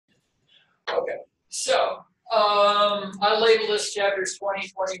Okay, so I labeled this chapters 20,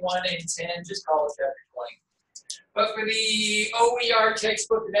 21, and 10. Just call it chapter 20. But for the OER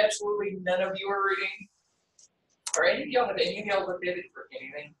textbook that absolutely none of you are reading, or any of y'all have any of y'all looked at it for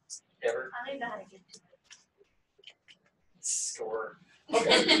anything ever? I don't know how to get to it. Score.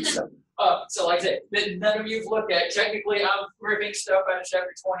 Okay. So like I said, that none of you've looked at. Technically, I'm ripping stuff out of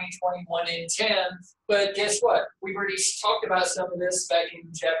chapter 20, 21, and 10. But guess what? We've already talked about some of this back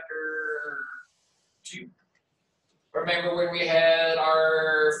in chapter 2. Remember when we had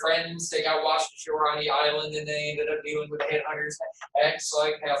our friends, they got washed ashore on the island and they ended up dealing with the headhunters? That's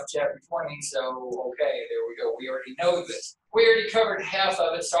like half of chapter 20, so okay, there we go. We already know this. We already covered half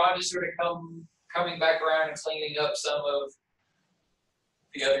of it, so I'm just sort of coming back around and cleaning up some of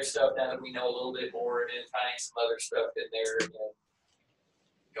the other stuff now that we know a little bit more, and then finding some other stuff in there and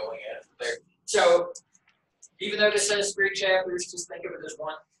going at it from there. So even though this has 3 chapters, just think of it as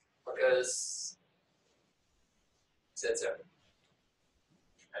one, because that's it.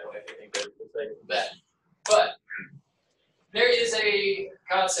 I don't have anything better to say than that. But there is a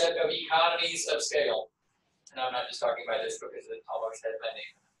concept of economies of scale. And I'm not just talking about this because it almost has my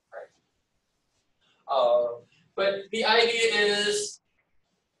name, right? But the idea is,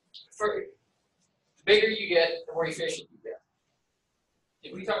 for the bigger you get, the more efficient you get.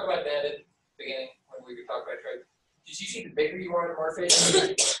 Did we talk about that at the beginning when we were talking about trade? Just usually the bigger you are, the more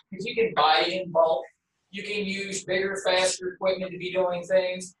efficient. Because you can buy in bulk. You can use bigger, faster equipment to be doing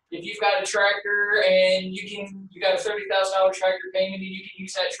things. If you've got a tractor and you got a $30,000 tractor payment and you can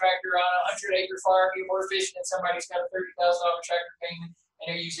use that tractor on a 100-acre farm, be more efficient than somebody's got a $30,000 tractor payment and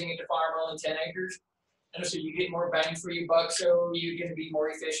they're using it to farm only 10 acres. And so you get more bang for your buck, so you're going to be more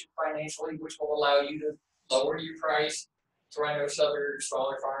efficient financially, which will allow you to lower your price to run those other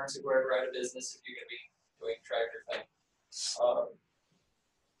smaller farms who are out of business if you're going to be doing a tractor thing.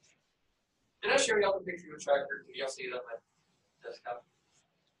 Did I show y'all the picture of the tractor? Did y'all see it on my desktop?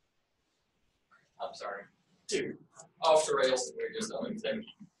 I'm sorry. Dude, off the rails, and we're just on the second.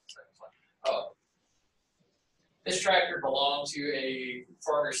 This tractor belonged to a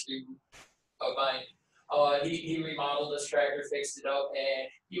former student of mine. He remodeled this tractor, fixed it up,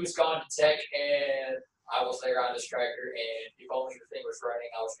 and he was gone to tech, and I was there on this tractor, and if only the thing was running,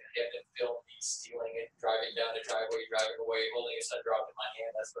 I was going to have him film me stealing it, driving down the driveway, driving away, holding a set drop in my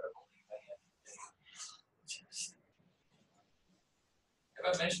hand. That's what I'm holding in my hand.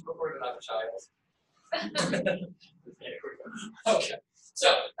 Have I mentioned before that I'm a child? Okay. So,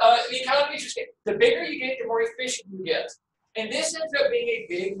 the economy is the bigger you get, the more efficient you get. And this ends up being a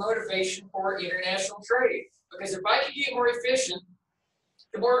big motivation for international trade. Because if I can get more efficient,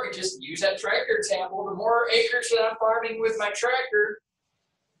 the more, just use that tractor example, the more acres that I'm farming with my tractor,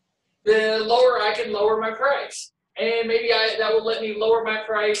 the lower I can lower my price. And maybe that will let me lower my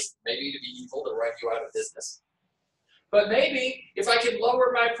price, maybe to be evil to run you out of business. But maybe if I can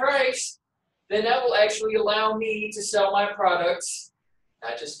lower my price, then that will actually allow me to sell my products,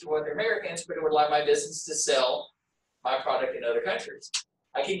 not just to other Americans, but it would allow my business to sell my product in other countries.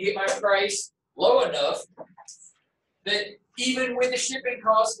 I can get my price low enough that even with the shipping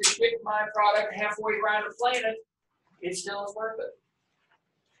cost to ship my product halfway around the planet, it still is worth it.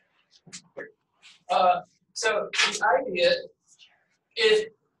 So the idea is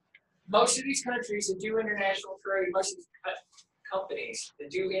most of these countries that do international trade, most of these companies that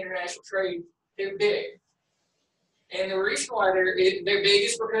do international trade, they're big. And the reason why they're big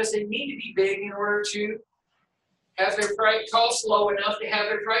is because they need to be big in order to have their costs low enough, to have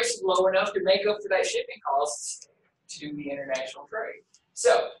their prices low enough to make up for that shipping costs to do the international trade.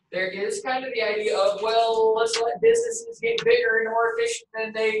 So there is kind of the idea of, well, let's let businesses get bigger and more efficient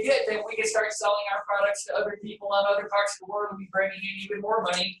than they get, then we can start selling our products to other people in other parts of the world and be bringing in even more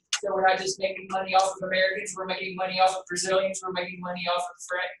money. So we're not just making money off of Americans, we're making money off of Brazilians, we're making money off of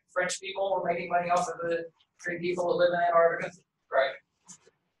French people, we're making money off of the three people that live in Antarctica, right?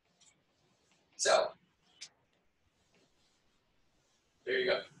 So there you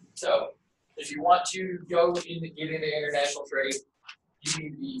go. So if you want to get into international trade, you need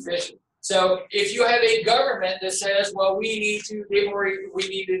to be efficient. So if you have a government that says, well, we need to do more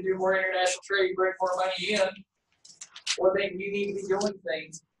international trade, bring more money in, well, then you need to be doing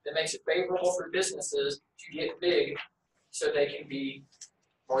things that makes it favorable for businesses to get big so they can be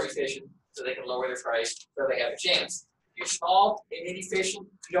more efficient, so they can lower their price, so they have a chance. If you're small and inefficient,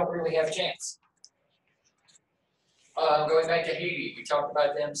 you don't really have a chance. Going back to Haiti, we talked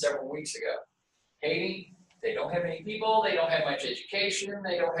about them several weeks ago. Haiti, they don't have any people, they don't have much education,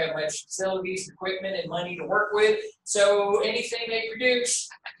 they don't have much facilities, equipment, and money to work with. So anything they produce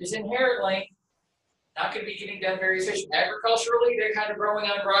is inherently not going to be getting done very efficient. Agriculturally, they're kind of growing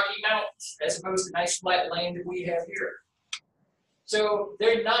on rocky mountains as opposed to nice flat land that we have here. So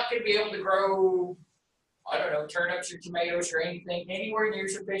they're not going to be able to grow, I don't know, turnips or tomatoes or anything anywhere near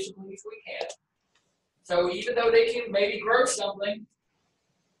as efficiently as we can. So even though they can maybe grow something,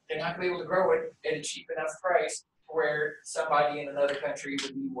 they're not going to be able to grow it at a cheap enough price where somebody in another country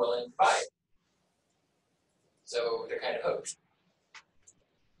would be willing to buy it. So they're kind of hooked.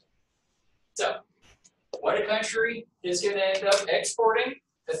 So what a country is going to end up exporting,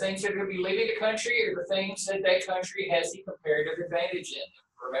 the things that are going to be leaving the country are the things that that country has the comparative advantage in.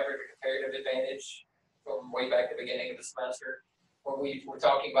 Remember the comparative advantage from way back at the beginning of the semester when we were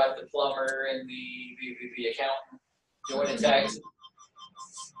talking about the plumber and the accountant doing the taxes.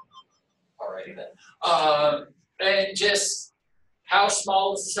 Alrighty then. And just how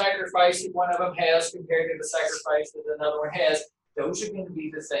small is the sacrifice that one of them has compared to the sacrifice that another one has. Those are going to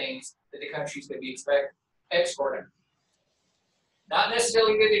be the things that the country's going to be exporting. Not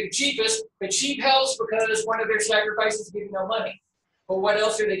necessarily going to be the cheapest, but cheap helps because one of their sacrifices is giving them money. But what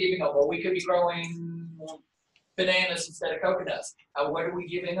else are they giving up? Well, we could be growing bananas instead of coconuts. What are we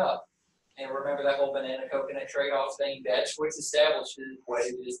giving up? And remember that whole banana-coconut trade-off thing? That's what establishes what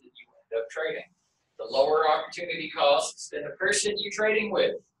it is that you end up trading. The lower opportunity costs than the person you're trading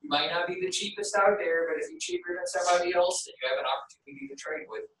with. You might not be the cheapest out there, but if you're cheaper than somebody else, then you have an opportunity to trade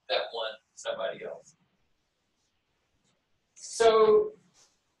with that one somebody else. So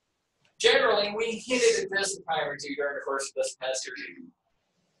generally, we hinted at this a time or two during the course of the semester.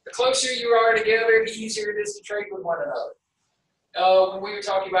 The closer you are together, the easier it is to trade with one another. When we were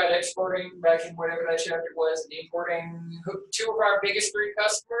talking about exporting back in whatever that chapter was, and importing, two of our biggest three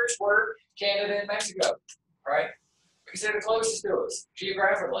customers were Canada and Mexico, right? Because they're the closest to us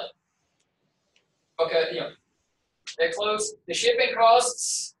geographically. Okay, you know, they're close. The shipping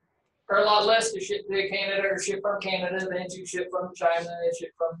costs are a lot less to ship to Canada or ship from Canada than to ship from China and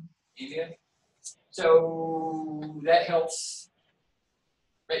ship from India. So that helps.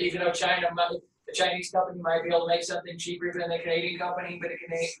 But even though the Chinese company might be able to make something cheaper than the Canadian company, but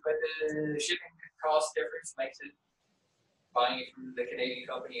the shipping cost difference makes it buying it from the Canadian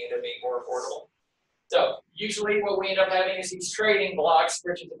company end up being more affordable. So usually what we end up having is these trading blocks,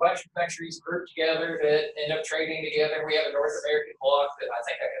 which is a bunch of countries grouped together that end up trading together. We have a North American block that I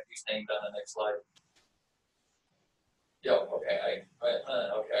think I got these names on the next slide. Yo, okay,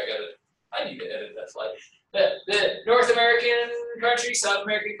 I need to edit that slide. The North American countries, South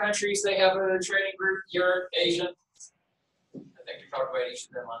American countries, they have a trading group, Europe, Asia. I think we talked about each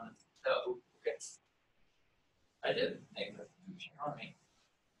of them on the, oh, okay. I didn't name them on me.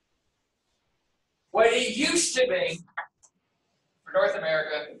 What it used to be for North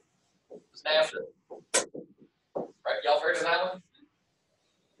America was NAFTA. Right, y'all heard of that one?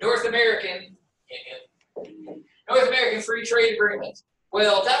 North American Free Trade Agreement.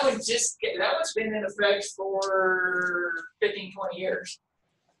 Well, that one's been in effect for 15, 20 years.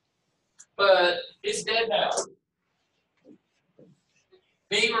 But it's dead now.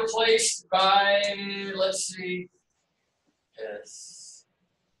 Being replaced by, let's see, yes.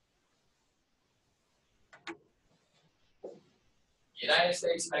 United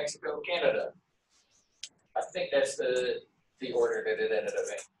States, Mexico, Canada. I think that's the order that it ended up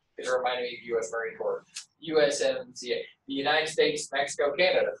in. It reminded me of U.S. Marine Corps. USMCA. The United States, Mexico,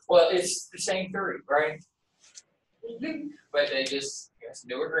 Canada. Well, it's the same three, right? But they just, it's a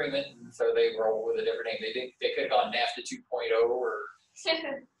new agreement, and so they roll with a different name. They could have gone NAFTA 2.0 or.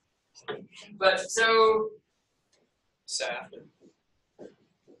 But so. SAFTA.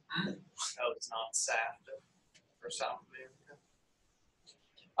 No, it's not SAFTA for South America.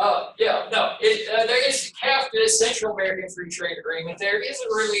 Yeah, no. There is CAFTA, Central American Free Trade Agreement. There isn't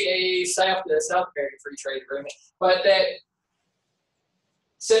really a SAFTA, South American Free Trade Agreement, but that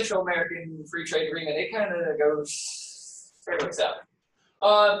Central American Free Trade Agreement, it kind of goes fairly south.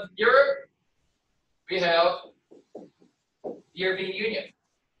 Europe, we have European Union.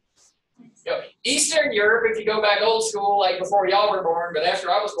 You know, Eastern Europe, if you go back old school, like before y'all were born, but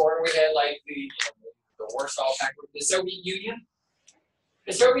after I was born, we had like the Warsaw Pact, the Soviet Union.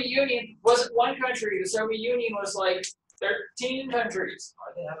 The Soviet Union wasn't one country. The Soviet Union was like 13 countries.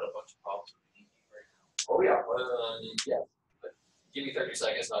 Oh, they have a bunch of problems with Oh yeah, yeah. But give me 30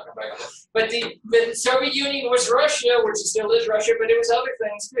 seconds, and I'll come back on that. But the Soviet Union was Russia, which still is Russia, but it was other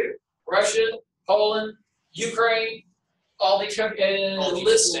things too. Russia, Poland, Ukraine, all these countries,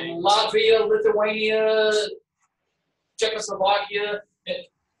 Latvia, Lithuania, Czechoslovakia.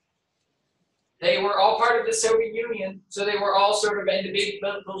 They were all part of the Soviet Union, so they were all sort of, and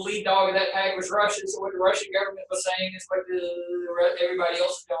the lead dog of that pack was Russia. So what the Russian government was saying is what everybody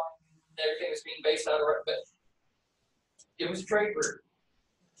else was doing, everything was being based out of, but it was a trade group.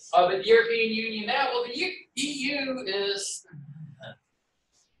 But the European Union now, well, the EU is,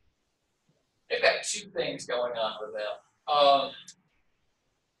 they've got two things going on with them.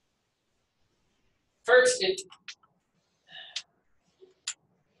 First, the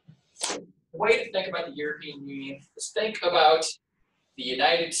way to think about the European Union is think about the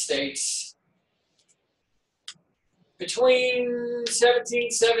United States between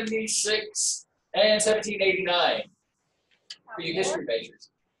 1776 and 1789 for you history majors.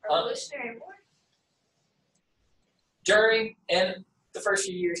 Revolutionary War? During and the first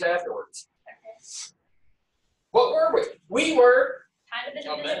few years afterwards. Okay. What were we? We were, Kind of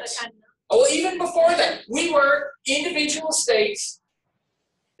independent, but kind of not. well, even before that, we were individual states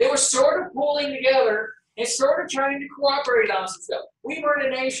that were sort of pulling together and sort of trying to cooperate on some stuff. We weren't a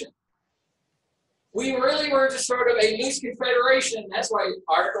nation. We really were just sort of a loose confederation. That's why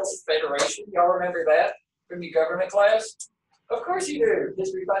Articles of Federation, y'all remember that from your government class? Of course you do.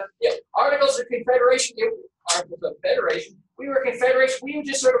 History class. Yeah, Articles of Confederation, Articles of Federation. We were a confederation. We were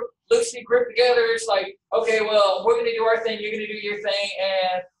just sort of loosely grouped together. It's like, okay, well, we're going to do our thing, you're going to do your thing,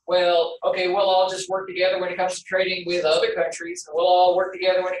 and, well, okay, we'll all just work together when it comes to trading with other countries. We'll all work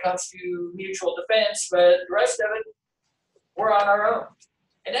together when it comes to mutual defense, but the rest of it, we're on our own.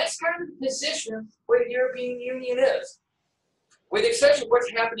 And that's kind of the position where the European Union is. With the exception of what's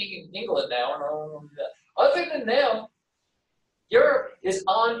happening in England now, and other than them, Europe is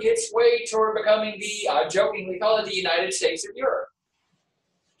on its way toward becoming the, I jokingly call it the United States of Europe.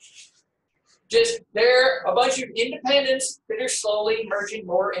 Just, they're a bunch of independents that are slowly merging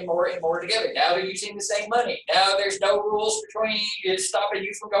more and more and more together. Now they're using the same money. Now there's no rules between, it's stopping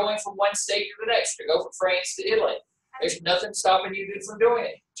you from going from one state to the next, to go from France to Italy. There's nothing stopping you from doing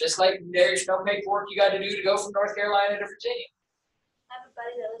it. Just like there's no paperwork you got to do to go from North Carolina to Virginia. I have a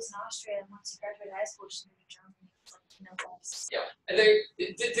buddy that lives in Austria, and once he graduated high school, just moved to Germany. It's like, no place. Yeah, and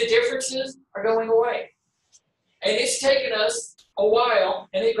the differences are going away. And it's taken us a while,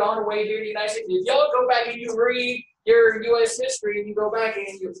 and they've gone away here in the United States. If y'all go back and you read your U.S. history, and you go back and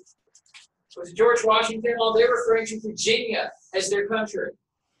you, was George Washington, well, they were referring to Virginia as their country.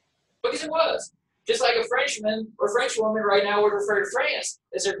 Because it was. Just like a Frenchman or Frenchwoman right now would refer to France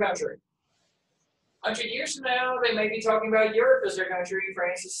as their country. 100 years from now, they may be talking about Europe as their country,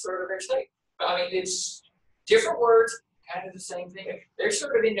 France is sort of their state. I mean, it's different words, kind of the same thing. They're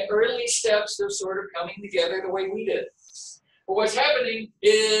sort of in the early steps of sort of coming together the way we did. But what's happening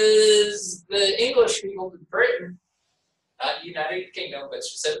is the English people in Britain, not the United Kingdom, but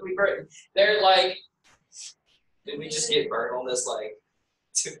specifically Britain, they're like, Did we just get burned on this like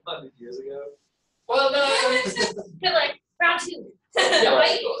 200 years ago? well, no, They're like, round two. yeah,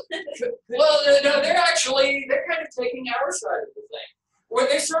 Right? well, no, they're kind of taking our side of the thing. Where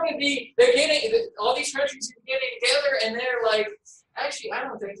they're sort of they're getting, all these countries are getting together and they're like, actually, I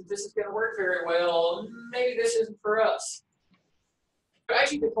don't think that this is going to work very well. Maybe this isn't for us. But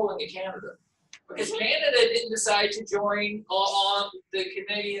actually, they're pulling to Canada. Because Canada didn't decide to join on the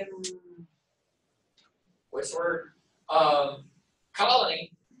Canadian, what's the word,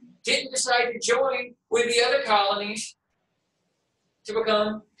 colony, didn't decide to join with the other colonies to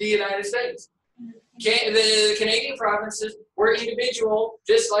become the United States. The Canadian provinces were individual,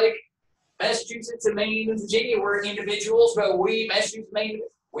 just like Massachusetts and Maine and Virginia were individuals, but Massachusetts, Maine,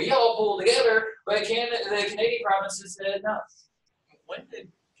 we all pulled together, but the Canadian provinces said no. When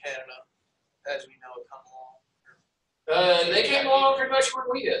did Canada, as we know it, come along? They came along pretty much when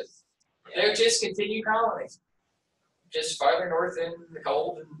we did. They're just continued colonies. Just farther north in the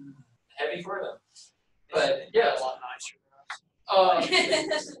cold and heavy for them. But yeah. A lot nicer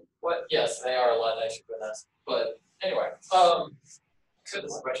than us. What? Yes, they are a lot nicer than us. But anyway, so this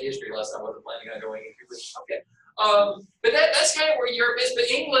is a bunch of history lesson. I wasn't planning on going into, but okay. But that's kind of where Europe is. But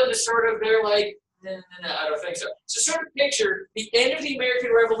England is sort of, they're like, no, I don't think so. So sort of picture the end of the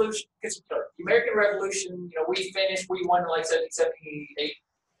American Revolution. Because the American Revolution, you know, we won in like 1778.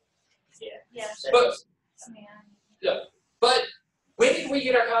 Yeah. But Yeah. yeah. But when did we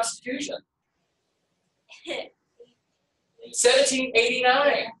get our Constitution?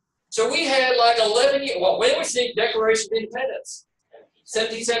 1789. So we had like 11 years. Well, when was the Declaration of Independence?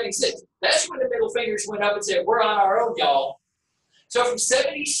 1776. That's when the middle fingers went up and said, we're on our own, y'all. So from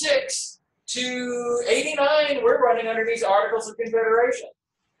 76 to 89, we're running under these Articles of Confederation.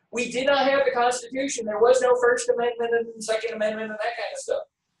 We did not have the Constitution. There was no First Amendment and Second Amendment and that kind of stuff.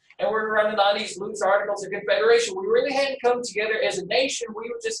 And we're running on these loose Articles of Confederation. We really hadn't come together as a nation. We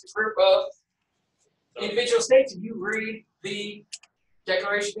were just a group of individual states. And you read the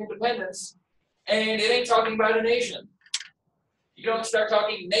Declaration of Independence, and it ain't talking about a nation. You don't start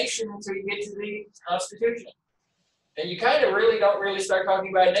talking nation until you get to the Constitution. And you kind of really don't really start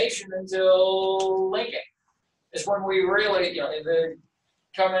talking about nation until Lincoln. It's when we really, in the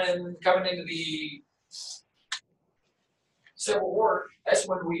coming into the Civil War, that's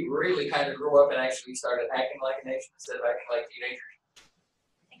when we really kind of grew up and actually started acting like a nation instead of acting like teenagers.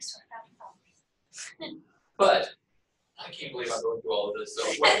 Thanks for having fun. But I can't believe I'm going through all of this.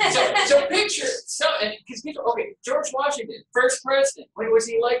 So picture because okay, George Washington, first president. When was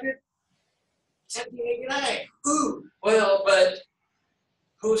he elected? 1789. Ooh, well, but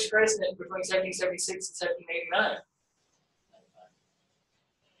who was president between 1776 and 1789?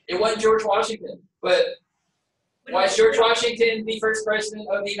 It wasn't George Washington, but why is George Washington the first president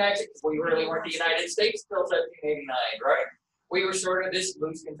of the United States? We really weren't the United States until 1789, right? We were sort of this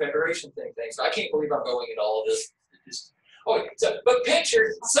loose confederation thing. So I can't believe I'm going into all of this. But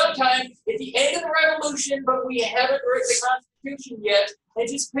picture sometime at the end of the Revolution, but we haven't written the Constitution yet, and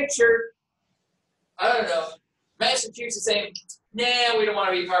just picture, I don't know, Massachusetts saying, nah, we don't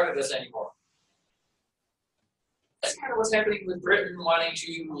want to be part of this anymore. That's kind of what's happening with Britain wanting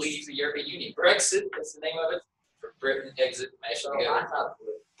to leave the European Union. Brexit, that's the name of it. For Britain, exit, mash together. I thought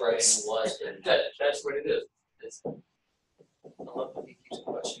Britain was. That's what it is. I love when he keeps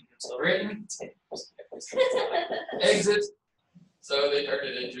questioning himself. Britain, exit. So they turned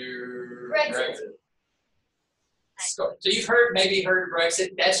it into Brexit. So you've maybe heard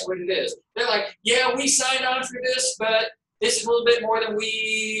Brexit. That's what it is. They're like, yeah, we signed on for this, but this is a little bit more than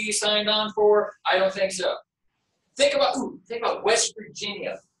we signed on for. I don't think so. Think about West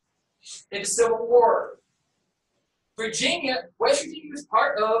Virginia in the Civil War. West Virginia was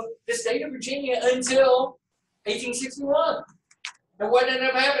part of the state of Virginia until 1861. And what ended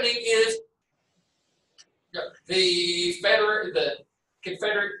up happening is the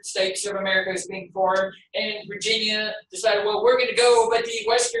Confederate States of America is being formed, and Virginia decided, well, we're going to go, but the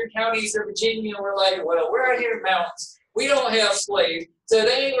western counties of Virginia were like, well, we're out here in the mountains. We don't have slaves, so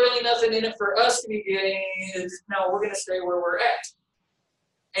there ain't really nothing in it for us to be getting. No, we're going to stay where we're at.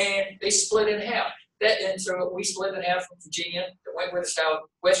 And they split in half. And so we split in half from Virginia, that went with the south,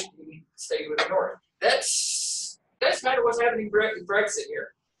 West Virginia stayed with the north. That's kind of what's happening with Brexit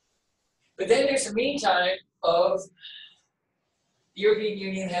here. But then there's the meantime of the European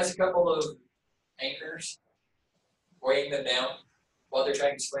Union has a couple of anchors weighing them down while they're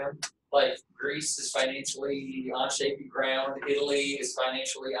trying to swim. Like Greece is financially on shaky ground, Italy is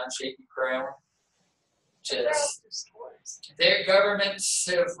financially on shaky ground. Their governments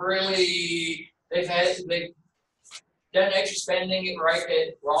have really they've done extra spending right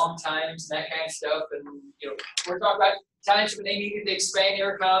at wrong times and that kind of stuff. And we're talking about times when they needed to expand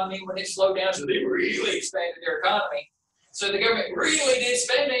their economy, when it slowed down, so they really expanded their economy. So the government really did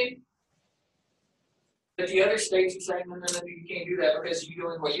spending. But the other states are saying, no, you can't do that because you're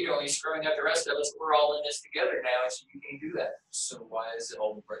doing what you're doing, you're screwing up the rest of us. We're all in this together now, so you can't do that. So why is it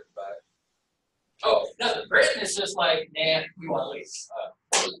holding Britain back? Oh, no, Britain is just like, nah, we want to leave.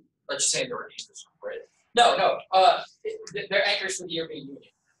 Let's just say they're anchors for Britain. No, they're anchors for the European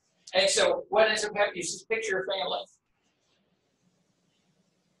Union. And so what ends up happening is just picture a family.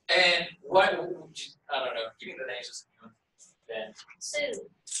 And I don't know, give me the names of someone. Ben. Sue.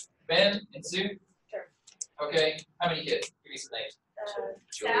 Ben and Sue? Sure. Okay, how many kids? Give me some names.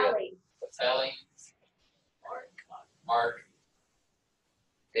 Sally. Sally. Mark.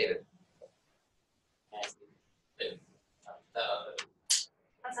 David.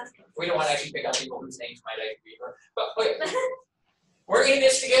 We don't want to actually pick on people whose names might actually be her. But wait, we're in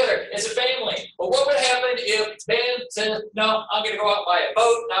this together as a family. But what would happen if Ben says, no, I'm going to go out and buy a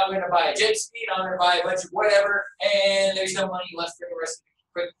boat, I'm going to buy a jet ski, I'm going to buy a bunch of whatever, and there's no money left for the rest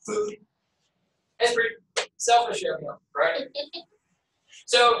of the food? That's pretty selfish of him, right?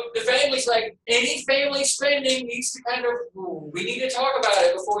 So the family's like, any family spending needs to kind of, we need to talk about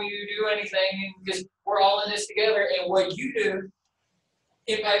it before you do anything because we're all in this together, and what you do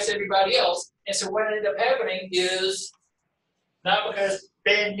impacts everybody else. And so what ended up happening is not because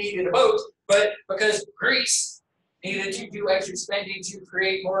Ben needed a boat, but because Greece needed to do extra spending to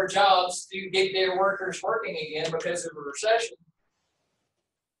create more jobs to get their workers working again because of a recession.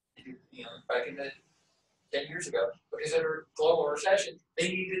 Back in the 10 years ago, because of a global recession, they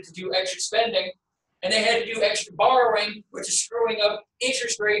needed to do extra spending, and they had to do extra borrowing, which is screwing up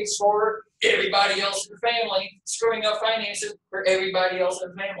interest rates for everybody else in the family, screwing up finances for everybody else in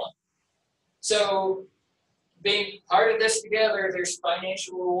the family. So, being part of this together, there's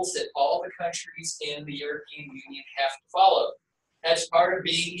financial rules that all the countries in the European Union have to follow. That's part of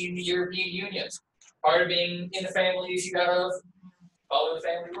being in the European Union. Part of being in the family is you gotta follow the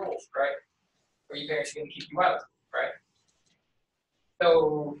family rules, right? Or your parents are gonna keep you out, right?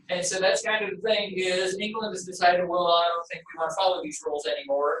 So, and so that's kind of the thing is England has decided, well, I don't think we want to follow these rules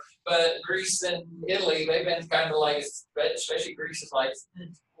anymore. But Greece and Italy, they've been kind of like, especially Greece is like,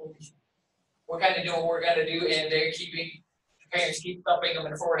 we're kind of doing what we're going to do, and they're keeping, parents keep thumping them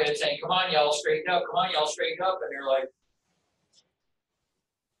in the forehead saying, come on, y'all, straighten up, come on, y'all, straighten up. And they're like,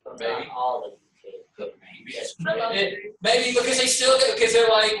 maybe. Not all of you could, maybe. Yes. Maybe because they still, because they're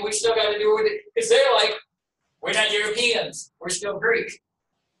like, we still got to do it, because they're like, we're not Europeans, we're still Greek.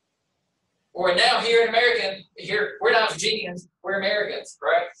 Or now here in American, here, we're not Virginians, we're Americans,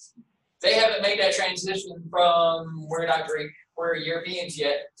 right? They haven't made that transition from we're not Greek, we're Europeans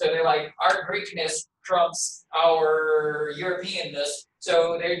yet. So they're like, our Greekness trumps our Europeanness.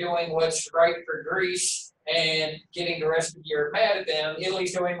 So they're doing what's right for Greece and getting the rest of Europe mad at them.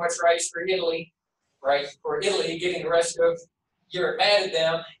 Italy's doing what's right for Italy, right? For Italy, getting the rest of Europe mad at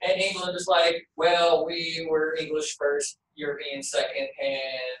them. And England is like, well, we were English first, European second,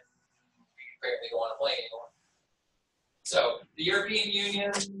 and we apparently don't want to play anymore. So the European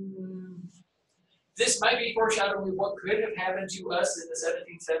Union, this might be foreshadowing what could have happened to us in the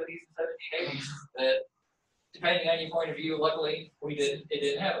 1770s and 1780s. That, depending on your point of view, luckily it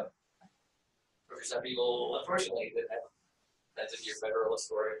didn't happen. For some people, unfortunately, it didn't happen. That's if you're federalist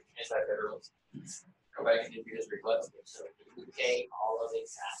or anti-federalist. Go back and do your history class. So the UK, all of it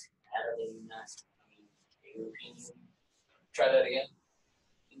got out of the European Union. Try that again.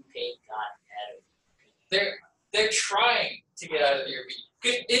 UK got out of They're trying to get out of the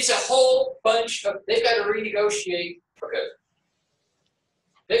European. It's a whole bunch of. They've got to renegotiate. Okay.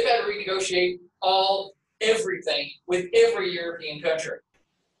 They've got to renegotiate everything with every European country.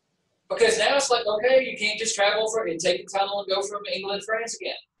 Because now it's like, okay, you can't just travel and take the tunnel and go from England to France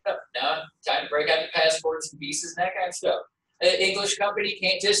again. No, now time to break out the passports and visas and that kind of stuff. An English company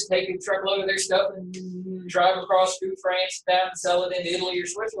can't just take a truckload of their stuff and drive across through France, down and sell it into Italy or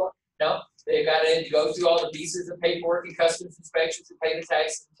Switzerland. No, they've got to go through all the visas and paperwork and customs inspections and pay the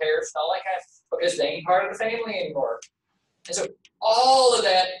taxes and tariffs and all that kind of stuff because they ain't part of the family anymore. And so all of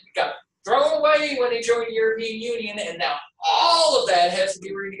that got thrown away when they joined the European Union, and now all of that has to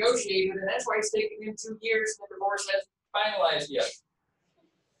be renegotiated, and that's why it's taken them 2 years and the divorce hasn't finalized yet.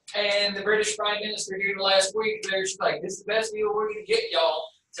 And the British Prime Minister here the last week, they're just like, this is the best deal we're going to get, y'all.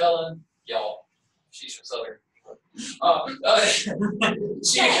 Telling y'all, she's from Southern.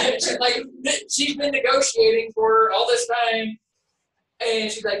 She's been negotiating for all this time, and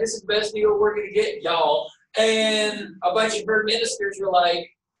she's like, this is the best deal we're going to get, y'all. And a bunch of her ministers were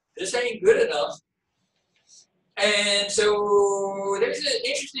like, this ain't good enough. And so there's an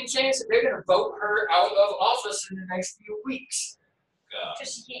interesting chance that they're going to vote her out of office in the next few weeks.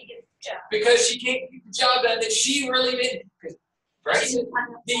 Because she can't get the job. Because she can't get the job done that she really did. Brexit,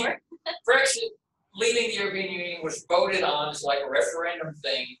 leaving the European Union was voted on as like a referendum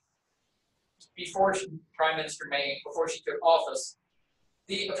thing before Prime Minister May, before she took office.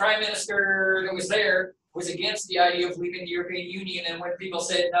 The Prime Minister that was there was against the idea of leaving the European Union, and when people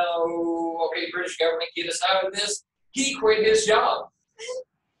said, no, okay, British government, get us out of this, he quit his job.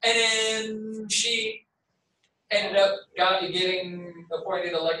 And then she ended up getting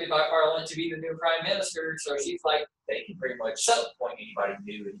appointed, elected by Parliament to be the new Prime Minister, so she's like, they can pretty much appoint anybody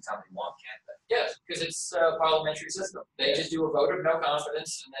new anytime they want, can't they? yes, because it's a parliamentary system. They just do a vote of no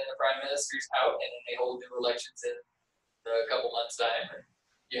confidence, and then the Prime Minister's out, and then they hold new elections in a couple months' time, and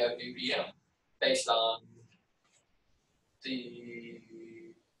you have new PM based on the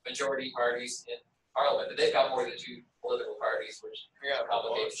majority parties in Parliament. But they've got more than 2 political parties, which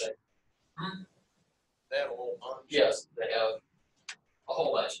complicates things. They have a whole bunch. Yes, they have a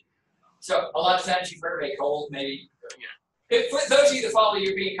whole bunch. So a lot of times you've heard of a cold, maybe, for those of you that follow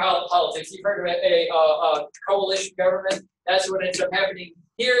European politics, you've heard of a coalition government. That's what ends up happening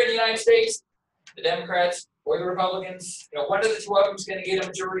here in the United States. The Democrats or the Republicans, one of the 2 of them is going to get a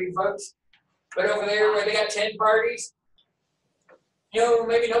majority of votes. But over there, where they got 10 parties,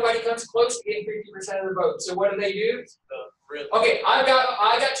 maybe nobody comes close to getting 50% of the vote. So what do? Okay, I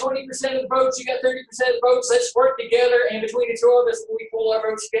got 20% of the votes, you got 30% of the votes, let's work together, and between the 2 of us, we pull our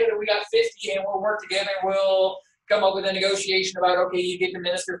votes together, we got 50, and we'll work together, we'll come up with a negotiation about, okay, you get the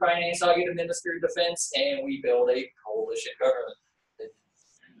Minister of Finance, I'll get the Minister of Defense, and we build a coalition government.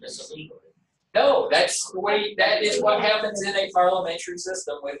 That's illegal. No, that's the way, that is what happens in a parliamentary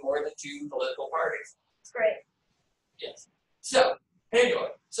system with more than 2 political parties. It's great. Yes. So, anyway,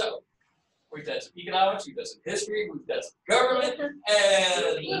 we've done some economics, we've done some history, we've done some government, and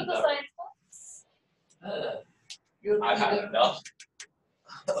Political science books. I've had enough.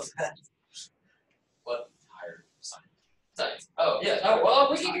 what? Higher science. Science. Oh, yeah. Oh,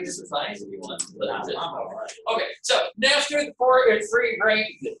 well, we can get to some science if you want. Okay, so NAFTA for a free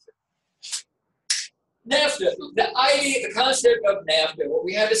range. NAFTA, the idea, the concept of NAFTA, what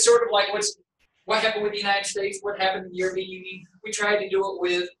we have is sort of like what happened with the United States, what happened in the European Union. We tried to do it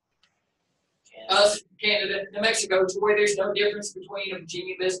with us, Canada, and Mexico, to where there's no difference between a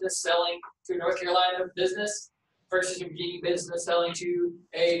Virginia business selling to a North Carolina business versus a Virginia business selling to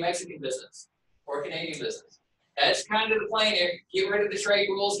a Mexican business or a Canadian business. That's kind of the plan here. Get rid of the trade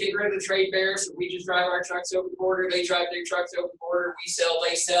rules, get rid of the trade barriers. So we just drive our trucks over the border, they drive their trucks over the border, we sell,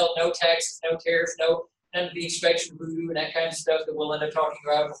 they sell, no taxes, no tariffs, none of the inspection voodoo and that kind of stuff that we'll end up talking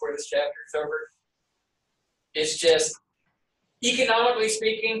about before this chapter is over. It's just, economically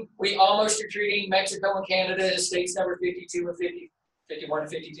speaking, we almost are treating Mexico and Canada as states number 52 and 50, 51 and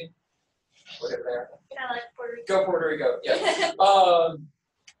 52. Whatever they are. Kind of like Puerto Rico. Go Puerto Rico, yeah.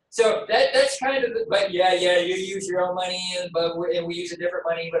 So that's kind of, but yeah, you use your own money, and we use a different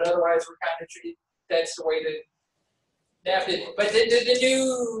money, but otherwise we're kind of treated. That's the way that NAFTA. But the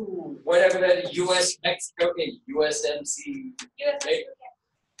new whatever that U.S. Mexico, USMC,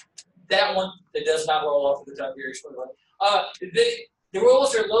 that one that does not roll off of the tongue very smoothly. The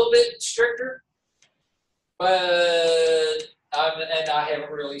rules are a little bit stricter, but and I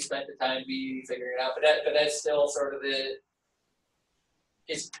haven't really spent the time figuring it out. But that's still sort of the.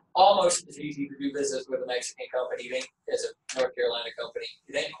 It's almost as easy to do business with a Mexican company as a North Carolina company.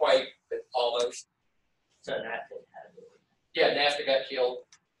 It ain't quite, but almost. So NAFTA had to do it. Yeah, NAFTA got killed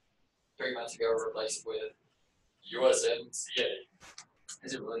 3 months ago, replaced with USMCA.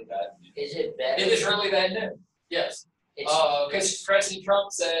 Is it really bad? Is it better? It is really bad news. Yes. Because President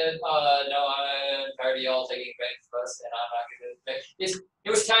Trump said, no, I'm tired of y'all taking advantage of us, and I'm not going to. It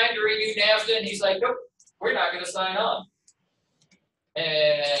was time to renew NAFTA, and he's like, nope, we're not going to sign on.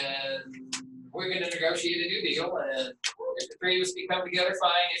 And we're going to negotiate a new deal, and if the three of us can come together,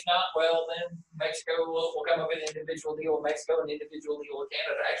 fine. If not, well, then Mexico will come up with an individual deal with Mexico and an individual deal with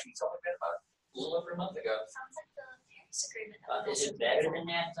Canada. Actually, it's only been about a little over a month ago. Sounds like the Paris Agreement. Is it better than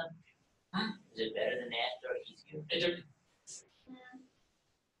NAFTA? Is it better than NAFTA or ECO?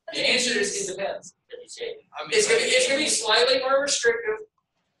 The answer is it depends. What you say? It's gonna be slightly more restrictive,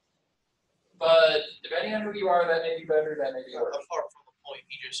 but depending on who you are, that may be better, that may be worse. Apart from the point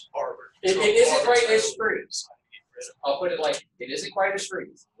he just harbored. It isn't quite as free. I'll put it like, it isn't quite as free.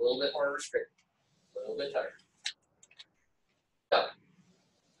 It's a little bit more restrictive, a little bit tighter. So,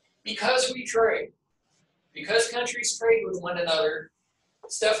 because we trade, because countries trade with one another,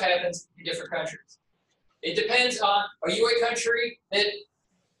 stuff happens in different countries. It depends on, are you a country that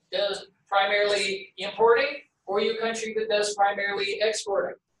does primarily importing, or are you a country that does primarily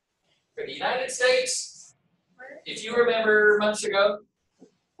exporting? For the United States, if you remember months ago,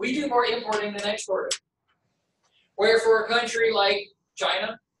 we do more importing than exporting. Where for a country like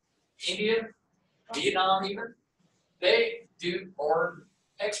China, India, Vietnam even, they do more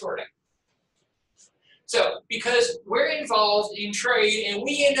exporting. So, because we're involved in trade and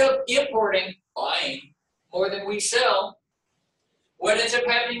we end up importing, buying more than we sell, what ends up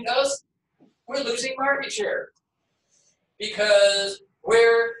happening to us? We're losing market share. Because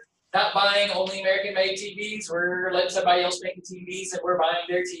we're not buying only American-made TVs, we're letting somebody else make the TVs, and we're buying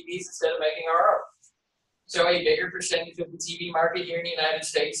their TVs instead of making our own. So a bigger percentage of the TV market here in the United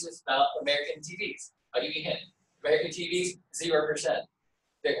States is not American TVs. I'll give you a hint. American TVs, 0%.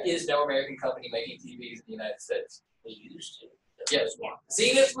 There is no American company making TVs in the United States. We used to. Yes.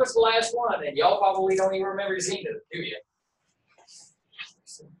 Zenith was the last one, and y'all probably don't even remember Zenith, do you?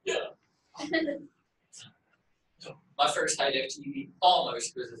 Yeah. My first high-def TV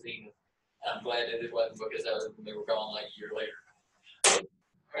almost was a Zenith. I'm glad that it wasn't, because that was when they were gone like a year later.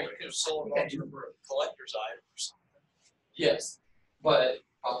 Or you could have sold it on to a collector's item or something. Yes, but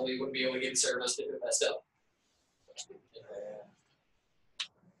probably wouldn't be able to get serviced if it messed up.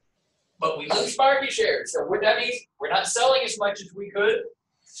 But we lose market share. So what that means, we're not selling as much as we could.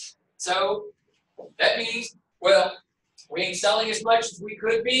 So that means, well, we ain't selling as much as we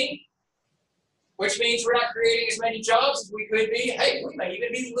could be, which means we're not creating as many jobs as we could be. Hey, we may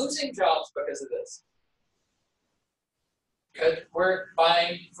even be losing jobs because of this. Because we're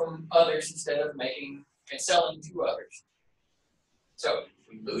buying from others instead of making and selling to others. So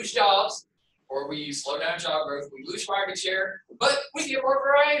we lose jobs, or we slow down job growth, we lose market share, but we get more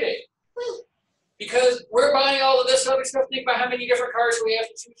variety. Because we're buying all of this other stuff. Think about how many different cars we have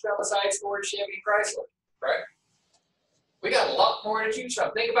to choose from besides Ford, Chevy, and Chrysler, right? We got a lot more to choose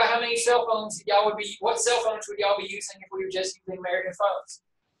from. Think about how many cell phones y'all would be, what cell phones would y'all be using if we were just using American phones?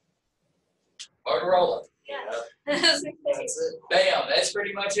 Motorola. Yeah. That's it. Bam, that's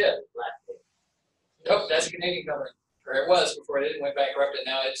pretty much it. Nope, that's a Canadian company. Or it was before they went bankrupt, and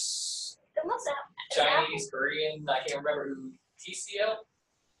now it's. The most Chinese, Korean, I can't remember who, TCL?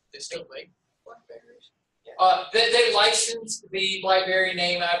 They still make Blackberries. They licensed the BlackBerry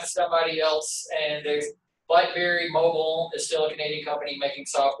name out to somebody else, and there's BlackBerry Mobile is still a Canadian company making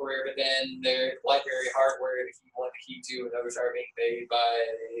software, but then there's BlackBerry hardware, the key 1, the key 2, and those are being made by,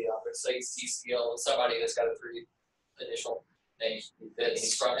 let's say it's TCL, somebody that's got a 3 initial name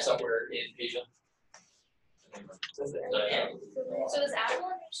that's from somewhere in Asia. So is Apple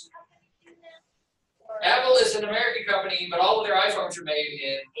an Asian company too now? Or Apple is an American company, but all of their iPhones are made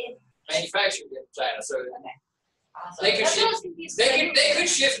in manufactured in China, so awesome. they could That's ship. what I was confused They with. could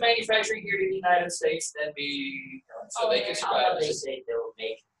shift manufacturing here to the United States, then be so they could How about survive. they say they'll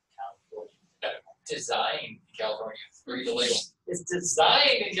make California? Designed in California, read the label. It's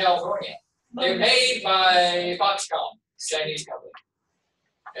designed in California. They're made by Foxconn, Chinese company.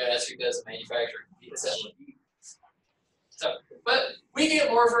 That's who does the manufacturing, the assembly. So, but we get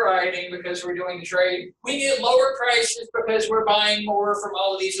more variety because we're doing the trade. We get lower prices because we're buying more from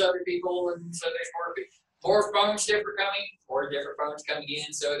all of these other people, and so there's more phones more different phones coming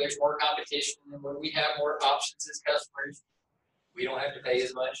in, so there's more competition. And when we have more options as customers, we don't have to pay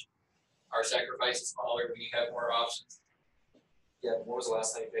as much. Our sacrifice is smaller when you have more options. Yeah, when was the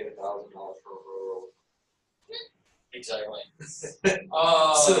last time you paid $1,000 for a Motorola? Exactly.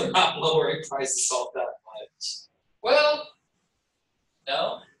 So not lowering prices off that much. Well,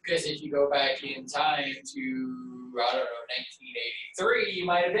 no, because if you go back in time to, I don't know, 1983, you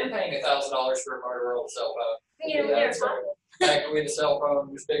might have been paying $1,000 for a Motorola cell phone. You know, when they were talking. Back when the cell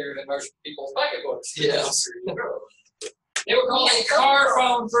phone was bigger than most people's pocketbooks. Yeah. They were called a car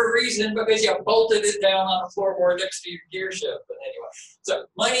phone for a reason because you bolted it down on the floorboard next to your gear shift. But anyway, so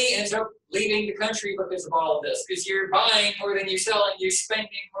money ends up leaving the country because of all of this. Because you're buying more than you're selling, you're spending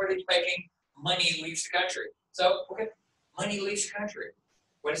more than you're making, money leaves the country. So, okay, money leaves the country.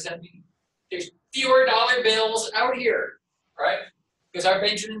 What does that mean? There's fewer dollar bills out here, right? Because our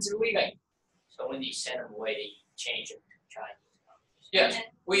Benjamins are leaving. So when you send them away, they change them to Chinese. Yes,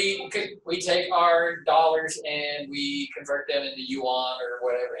 we take our dollars and we convert them into yuan or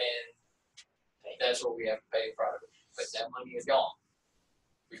whatever, and that's what we have to pay the product. But that money is gone.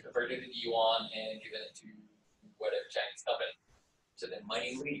 We've converted it into yuan and given it to whatever Chinese company. So then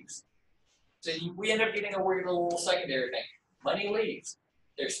money leaves. So we end up getting a weird little secondary thing. Money leaves.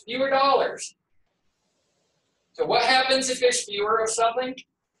 There's fewer dollars. So what happens if there's fewer of something?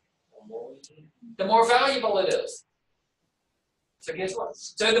 The more valuable it is. So guess what?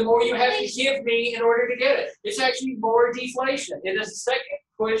 So the more you have to give me in order to get it. It's actually more deflation. It is a second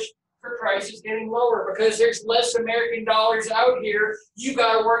push for prices getting lower because there's less American dollars out here. You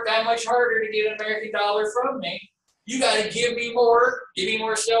got to work that much harder to get an American dollar from me. You got to give me more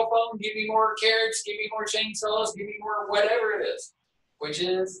cell phone, give me more carrots, give me more chainsaws, give me more whatever it is, which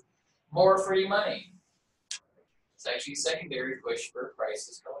is more free money. It's actually a secondary push for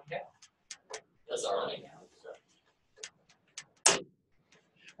prices going down. That's all right now.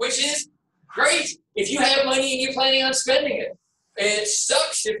 Which is great if you have money and you're planning on spending it. It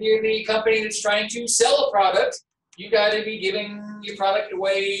sucks if you're the company that's trying to sell a product. You got to be giving your product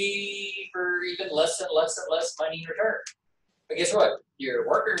away for even less and less and less money in return. But guess what? Your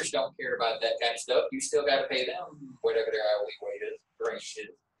workers don't care about that kind of stuff. You still got to pay them whatever their hourly rate is.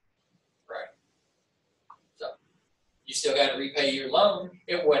 Right. So you still got to repay your loan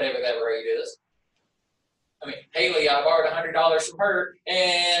at whatever that rate is. I mean, Haley, I borrowed $100 from her,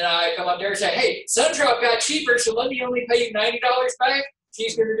 and I come up there and say, hey, SunTrust got cheaper, so let me only pay you $90 back.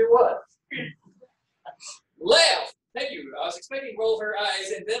 She's going to do what? Laugh. Thank you. I was expecting to roll her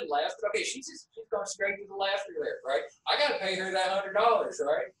eyes and then laugh, but okay, she's going straight to the laughter there, right? I got to pay her that $100,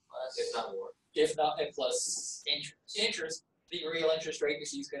 right? If not more. If not, and plus interest, the real interest rate that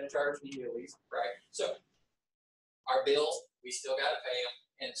she's going to charge me at least, right? So our bills, we still got to pay them.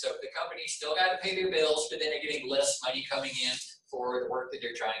 And so the companies still got to pay their bills, but then they're getting less money coming in for the work that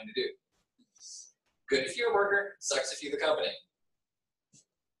they're trying to do. Good if you're a worker, sucks if you're the company.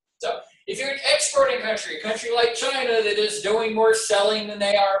 So if you're an exporting country, a country like China that is doing more selling than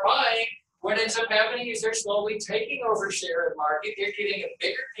they are buying, what ends up happening is they're slowly taking over share of the market. They're getting a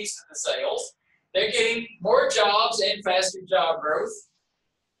bigger piece of the sales. They're getting more jobs and faster job growth.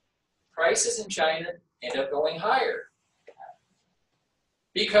 Prices in China end up going higher.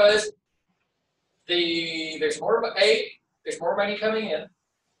 Because there's more money coming in,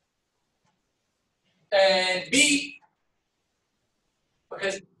 and B,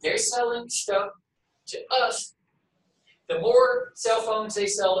 because they're selling stuff to us, the more cell phones they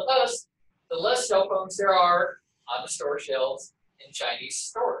sell to us, the less cell phones there are on the store shelves in Chinese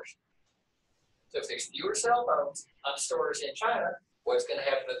stores. So if there's fewer cell phones on stores in China, what's going to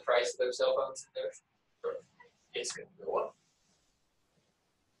happen to the price of those cell phones in there? It's going to go up.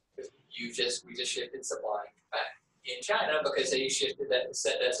 We just shifted supply back in China because they shifted that,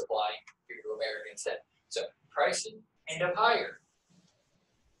 sent that supply here to America instead. So pricing end up higher.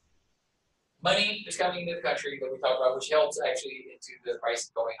 Money is coming into the country that we talked about, which helps actually into the price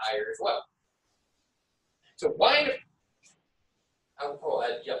going higher as well. So why?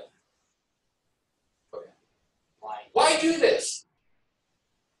 Yep. Okay. Why do this?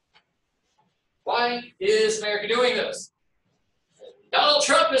 Why is America doing this? Donald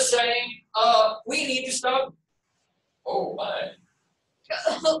Trump is saying, we need to stop. Oh my.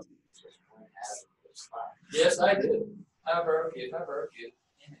 Yes, I did. I broke it.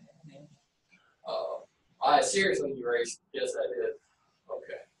 Oh, I seriously erased. Yes, I did.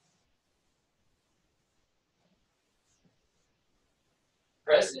 Okay.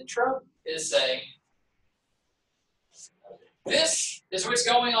 President Trump is saying, this is what's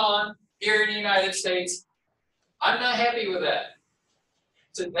going on here in the United States. I'm not happy with that.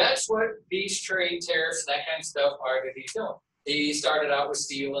 So that's what these trade tariffs, that kind of stuff are that he's doing. He started out with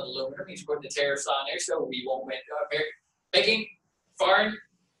steel and aluminum. He's putting the tariffs on there so we won't making foreign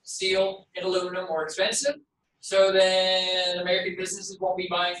steel and aluminum more expensive. So then American businesses won't be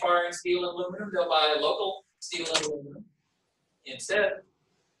buying foreign steel and aluminum. They'll buy local steel and aluminum instead.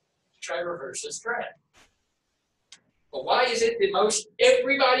 Try to reverse this trend. But why is it that most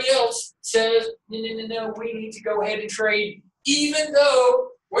everybody else says, no, we need to go ahead and trade, even though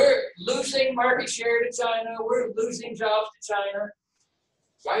we're losing market share to China, we're losing jobs to China?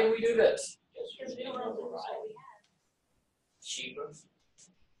 Why do we do this? Because we don't want to lose what we have. Cheaper.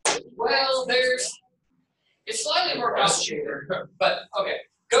 Well, it's slightly more complicated, but okay.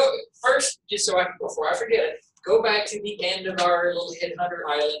 Go first, just so before I forget it, go back to the end of our little Headhunter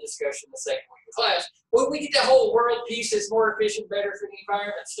Island discussion the second week of class. When we get the whole world peace is more efficient, better for the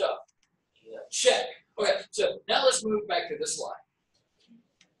environment stuff. Yeah. Check. Okay, so now let's move back to this slide.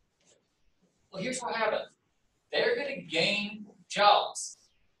 Well, here's what happens. They're going to gain jobs,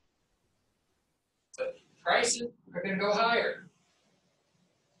 but prices are going to go higher.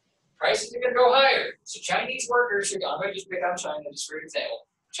 Prices are going to go higher. So Chinese workers I'm going to just pick on China just for example.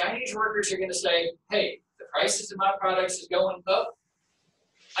 Chinese workers are going to say, hey, the prices of my products is going up.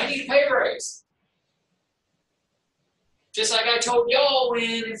 I need a pay raise. Just like I told y'all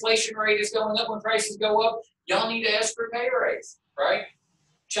when inflation rate is going up, when prices go up, y'all need to ask for a pay raise, right?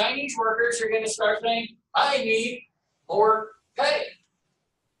 Chinese workers are going to start saying, I need more pay.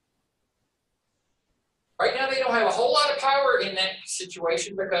 Right now, they don't have a whole lot of power in that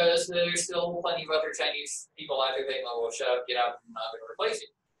situation because there's still plenty of other Chinese people out there that will shut up, get out, and not going to replace you.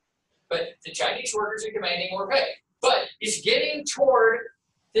 But the Chinese workers are demanding more pay. But it's getting toward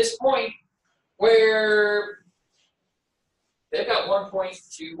this point where they've got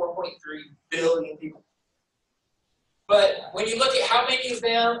 1.2, 1.3 billion people. But when you look at how many of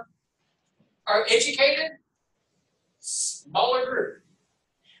them are educated, smaller group.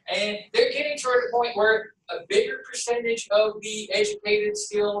 And they're getting toward the point where a bigger percentage of the educated,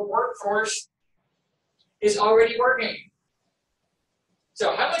 skilled workforce is already working.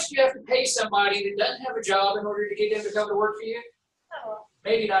 So how much do you have to pay somebody that doesn't have a job in order to get them to come to work for you? Oh,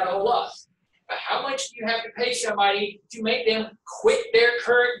 Maybe not a whole lot. But how much do you have to pay somebody to make them quit their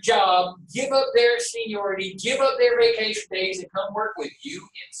current job, give up their seniority, give up their vacation days, and come work with you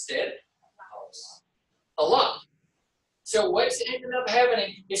instead? A lot. So what's ended up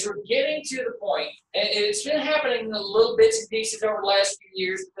happening is we're getting to the point, and it's been happening in little bits and pieces over the last few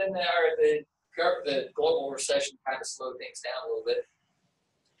years, but then the global recession kind of slowed things down a little bit.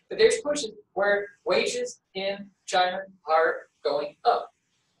 But there's pushes where wages in China are going up.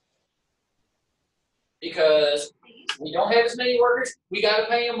 Because we don't have as many workers, we got to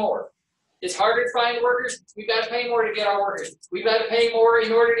pay them more. It's harder to find workers, we've got to pay more to get our workers. We've got to pay more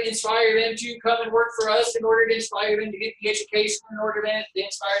in order to inspire them to come and work for us, in order to inspire them to get the education, in order to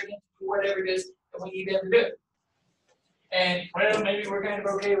inspire them to do whatever it is that we need them to do. And well, maybe we're kind of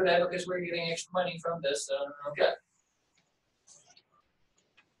okay with that because we're getting extra money from this, so okay.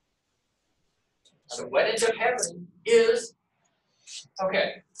 So what ends up happening is,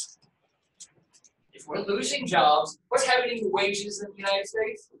 okay, if we're losing jobs, what's happening to wages in the United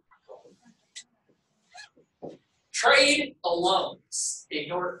States? Trade alone,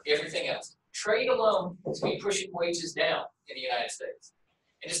 ignore everything else. Trade alone is pushing wages down in the United States.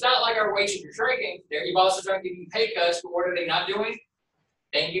 And it's not like our wages are shrinking. Your bosses aren't giving you pay cuts, but what are they not doing?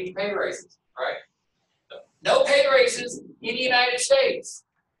 They ain't giving you pay raises, right? No pay raises in the United States.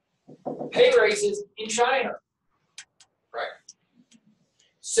 Pay raises in China, right?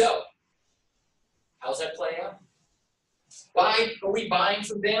 So, how's that play out? Why are we buying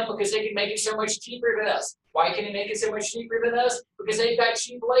from them? Because they can make it so much cheaper than us. Why can they make it so much cheaper than us? Because they've got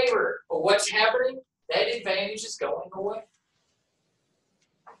cheap labor. But what's happening? That advantage is going away.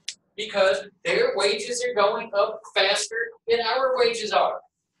 Because their wages are going up faster than our wages are.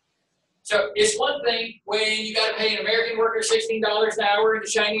 So it's one thing when you got to pay an American worker $16 an hour and the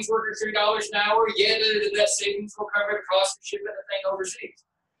Chinese worker $3 an hour. Yeah, that savings will cover the cost of shipping the thing overseas.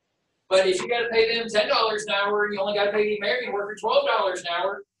 But if you got to pay them $10 an hour and you only got to pay the American worker $12 an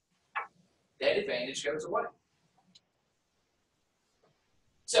hour, that advantage goes away.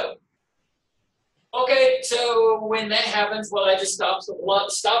 So, okay, so when that happens, well, that just stops the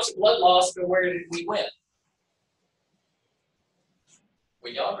blood loss. But where did we win?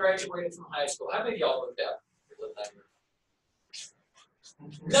 When y'all graduated from high school, how many of y'all moved out?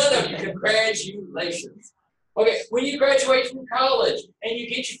 None of you. Congratulations. Okay, when you graduate from college and you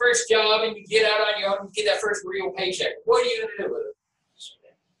get your first job and you get out on your own and you get that first real paycheck, what are you going to do with it?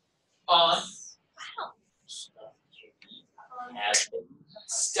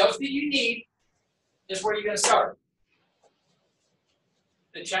 Stuff that you need is where you're going to start.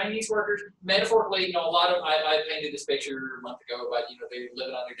 The Chinese workers, metaphorically, a lot of, I painted this picture a month ago about, they're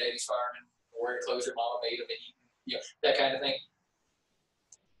living on their daddy's farm and wearing clothes their mama made them and eating, that kind of thing.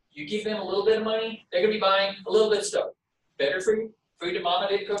 You give them a little bit of money, they're going to be buying a little bit of stuff. Better food that mama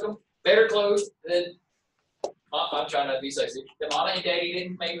didn't cook them, better clothes that, I'm trying not to be sexy, that mama and daddy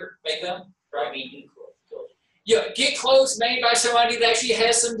didn't make them, right? I mean, yeah, get clothes made by somebody that actually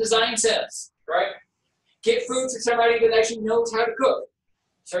has some design sense, right? Get food from somebody that actually knows how to cook.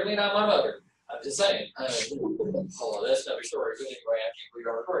 Certainly not my mother. I'm just saying. Hold on, that's another story. But anyway, I can't believe I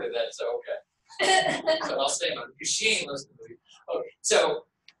recorded that, so okay. So I'll stay on it because she ain't listening to me. Okay, so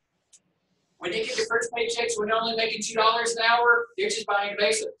when they get their first paychecks, when they're only making $2 an hour, they're just buying the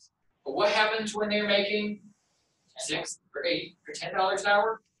basics. But what happens when they're making $6 or $8 or $10 an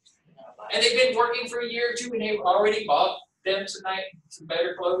hour? And they've been working for a year or two and they've already bought them some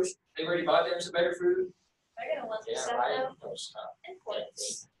better clothes. They've already bought them some better food. They're going to want this stuff though.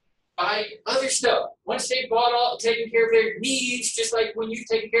 Imports. Buy other stuff. Once they've bought all, taken care of their needs, just like when you've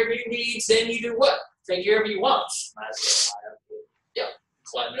taken care of your needs, then you do what? Take care of your wants. Yeah,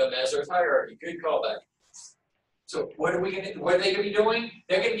 climbing up Maslow's hierarchy. Good callback. So what are they going to be doing?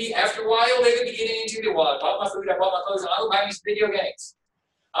 They're going to be, after a while, they're going to be getting into the, well, I bought my food, I bought my clothes, I'm going to buy me some video games.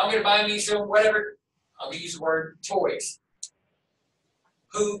 I'm going to buy me some whatever, I'm going to use the word toys.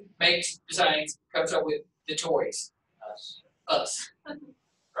 Who makes designs, comes up with the toys? Us.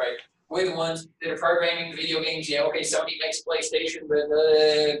 Right? We're the ones that are programming the video games. Yeah, okay, somebody makes a PlayStation, but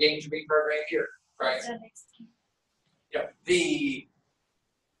the games are being programmed here. Right?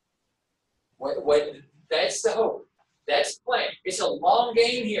 That's the hope. That's the plan. It's a long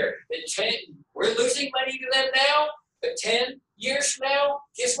game here. We're losing money to them now, but 10 years from now,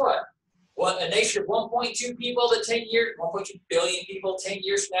 guess what? Well, a nation of 1.2 people to 10 years, 1.2 billion people, 10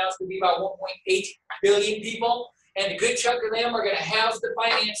 years from now, it's going to be about 1.8 billion people. And a good chunk of them are going to have the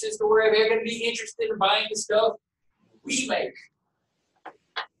finances to where they're going to be interested in buying the stuff we make.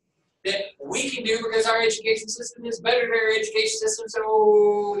 That we can do because our education system is better than our education system.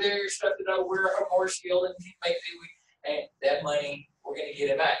 So there's stuff that we're more skilled and make and that money, we're going to get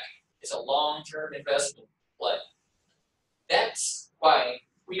it back. It's a long-term investment play. That's why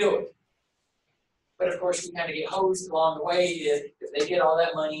we do it. But of course, we kind of get hosed along the way if they get all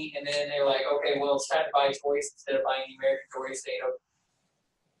that money and then they're like, okay, well, it's time to buy toys instead of buying the American toys. They end up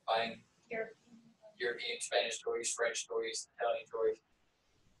buying European, Spanish toys, French toys, Italian toys.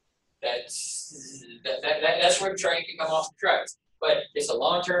 That's where the train can come off the tracks. But it's a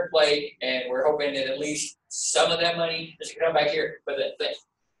long-term play, and we're hoping that at least some of that money is going to come back here. But the thing,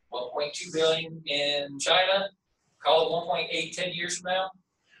 1.2 billion in China, call it 1.8 10 years from now.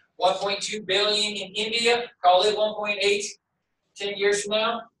 1.2 billion in India, call it 1.8 10 years from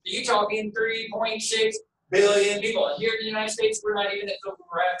now. You're talking 3.6 billion people. And here in the United States, we're not even at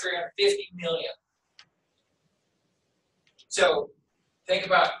around 350 million. So think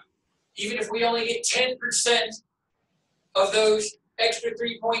about, even if we only get 10% of those extra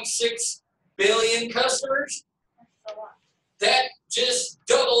 3.6 billion customers, that just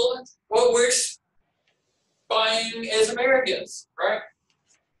doubled what we're buying as Americans, right?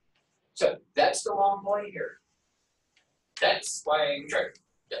 So that's the long play here. That's why we try.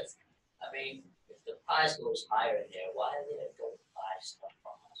 Yes. I mean, if the price goes higher there, why do they go buy stuff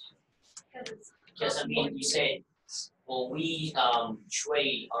from us? Because I mean, you say, well, we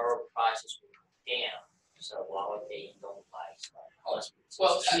trade, our prices will go down. So why would they don't buy stuff?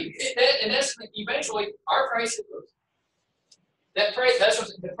 Well, and that's eventually our price. That price, that's what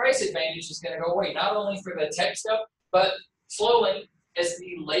the price advantage is going to go away. Not only for the tech stuff, but slowly, as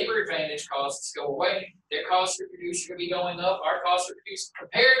the labor advantage costs go away, their cost to produce are going to be going up. Our cost to produce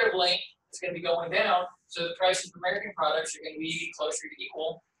comparatively is going to be going down. So the prices of American products are going to be closer to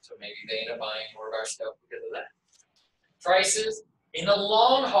equal. So maybe they end up buying more of our stuff because of that. Prices in the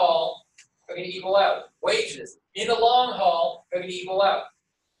long haul are going to equal out. Wages in the long haul are going to equal out.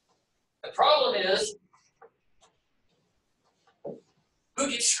 The problem is, who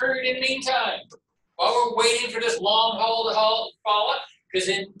gets screwed in the meantime? While we're waiting for this long haul to fall out, because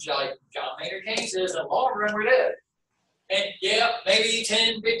then, like John Maynard Keynes says, in the long run, we're dead. And yeah, maybe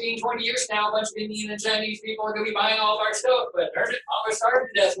 10, 15, 20 years now, a bunch of Indian and Chinese people are going to be buying all of our stuff, but I'm going to starve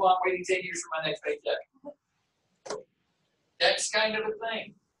to death while I'm waiting 10 years for my next paycheck. That's kind of a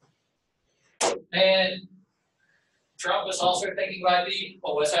thing. And Trump is also thinking about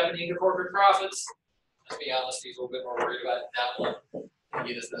what's happening to corporate profits. Let's be honest, he's a little bit more worried about that one than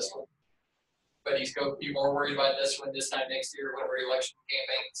he is this one. But he's going to be more worried about this one this time next year whenever election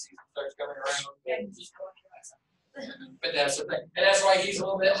campaign season starts coming around. But that's the thing. And that's why he's a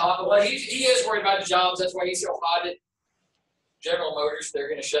little bit hot. Well, he is worried about jobs. That's why he's so hot at General Motors. They're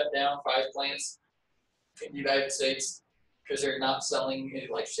going to shut down 5 plants in the United States because they're not selling,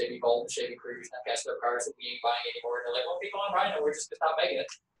 like Chevy Bolt, Chevy Cruze, that kind of stuff, cars that we ain't buying anymore. And they're like, well, people aren't buying them. We're just going to stop making it.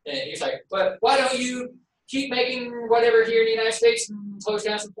 And he's like, but why don't you keep making whatever here in the United States and close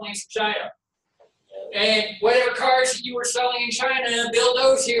down some plants in China? And whatever cars that you were selling in China, build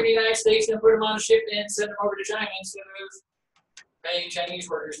those here in the United States and put them on a ship and send them over to China instead of paying Chinese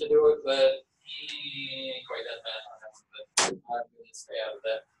workers to do it. But he ain't quite that bad on that one, but I'm going to stay out of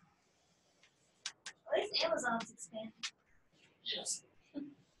that. At least Amazon's expanding. Yes.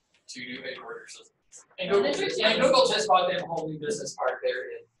 2 new headquarters. And Google just bought them a whole new business park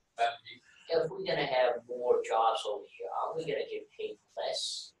there in Mountain View. If we're gonna have more jobs over here, are we gonna get paid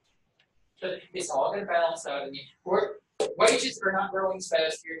less? But it's all going to balance out. I mean, wages are not growing as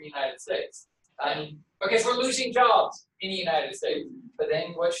fast here in the United States. I mean, because we're losing jobs in the United States. But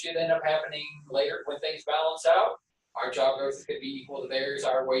then what should end up happening later when things balance out? Our job growth is going to be equal to theirs.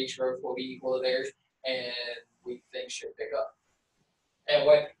 Our wage growth will be equal to theirs. And things should pick up. And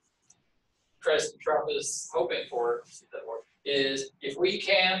what President Trump is hoping for is if we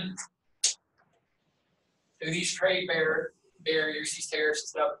can, through these trade barriers, these tariffs and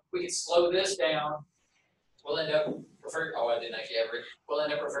stuff, we can slow this down. We'll end up we'll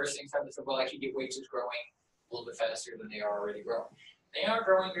end up reversing some of this. We'll actually get wages growing a little bit faster than they are already growing. They are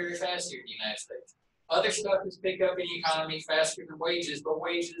growing very fast here in the United States. Other stuff has picked up in the economy faster than wages, but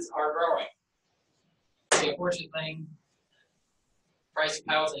wages are growing. The unfortunate thing, price of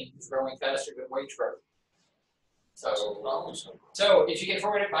housing is growing faster than wage growth. So if you can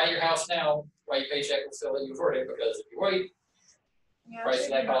afford it, buy your house now while your paycheck will still let you afford it, because if you wait, the price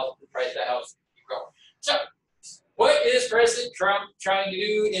of that house keep growing. So what is President Trump trying to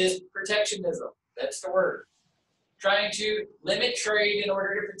do is protectionism. That's the word. Trying to limit trade in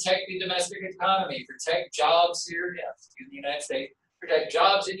order to protect the domestic economy, protect jobs here in the United States, protect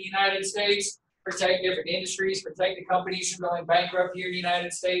jobs in the United States, protect different industries, protect the companies from going bankrupt here in the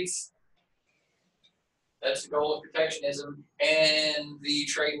United States. That's the goal of protectionism. And the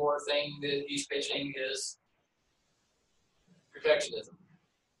trade war thing that he's pitching is protectionism,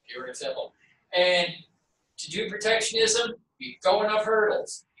 pure and simple. And to do protectionism, you throw enough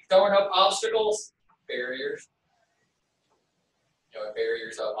hurdles, you throw enough obstacles, barriers. A barrier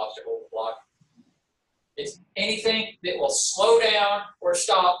is an obstacle block. It's anything that will slow down or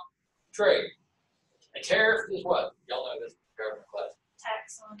stop trade. A tariff is what? Y'all know this government class.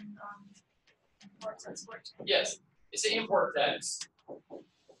 Tax on imports and exports. Yes, it's an import tax.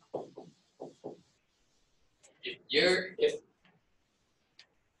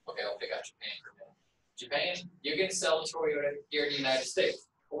 Okay, I'll pick out Japan for a minute. Japan, you're going to sell a Toyota here in the United States.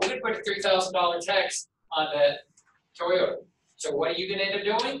 Well, we're going to put a $3,000 tax on that Toyota. So what are you going to end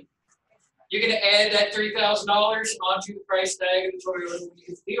up doing? You're going to add that $3,000 onto the price tag of the Toyota when you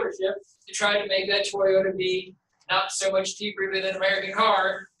get to the dealership to try to make that Toyota be not so much cheaper than an American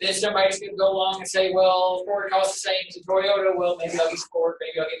car. Then somebody's going to go along and say, well, Ford costs the same as a Toyota. Well, maybe I'll get Ford,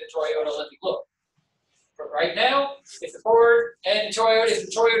 maybe I'll get the Toyota. Let me look. But right now, if the Ford and the Toyota, if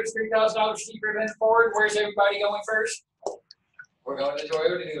the Toyota is $3,000 cheaper than the Ford, where's everybody going first? We're going to the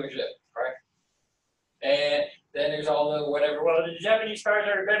Toyota dealership, right? And then there's all the whatever. Well, the Japanese cars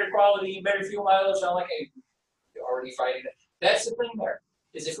are better quality and better fuel mileage. I'm like, hey, you're already fighting it. That's the thing there,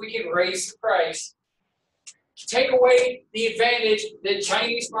 is if we can raise the price, take away the advantage that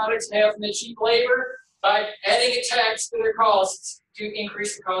Chinese products have from the cheap labor by adding a tax to their costs to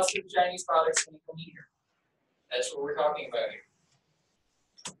increase the cost of the Chinese products when they come here. That's what we're talking about here.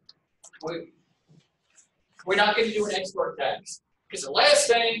 we're not going to do an export tax. Because the last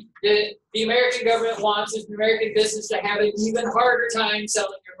thing that the American government wants is the American business to have an even harder time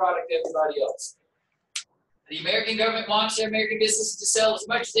selling your product to everybody else. The American government wants their American businesses to sell as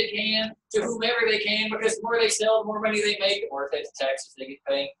much as they can to whomever they can, because the more they sell, the more money they make, the more taxes they get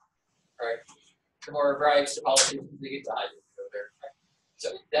paid. Right? The more bribes to politicians they get tied. So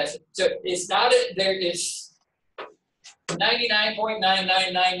it's not there is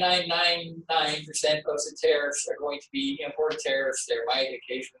 99.99999% of the tariffs are going to be import tariffs. There might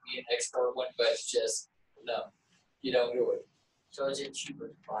occasionally be an export one, but it's just no, you don't do it. So is it cheaper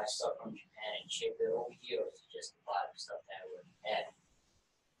to buy stuff from Japan and ship it over here, or is it just to buy the stuff that would add?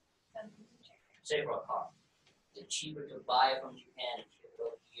 Say for a car, is it cheaper to buy it from Japan and ship it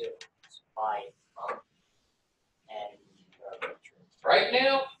over here, to buy it from and Right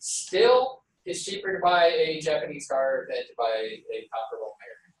now, still, it's cheaper to buy a Japanese car than to buy a comparable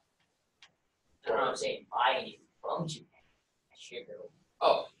American. No, I'm saying buying it from Japan and ship it over.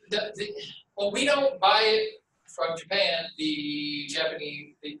 Oh, well, we don't buy it from Japan. The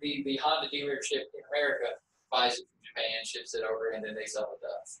Japanese, the Honda dealership in America buys it from Japan, ships it over, and then they sell it to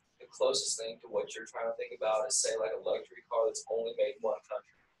us. The closest thing to what you're trying to think about is, say, like a luxury car that's only made in one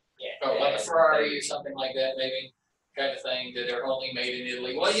country. Yeah. Oh, like a Ferrari or something like that, maybe, kind of thing, that are only made in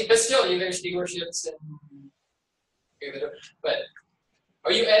Italy. Well, but still, there's dealerships and. But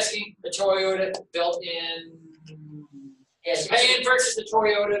are you asking the Toyota built in Japan versus the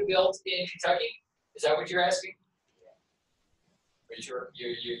Toyota built in Kentucky? Is that what you're asking? Are you sure?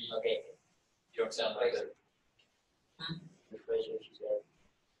 You Okay. You don't sound like that. Rephrase what you said.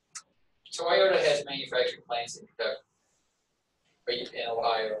 Toyota has manufacturing plants in Kentucky, or in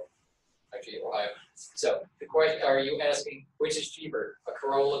Ohio, actually Ohio. So the question: are you asking which is cheaper, a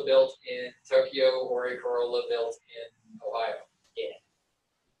Corolla built in Tokyo or a Corolla built in Ohio? Yeah.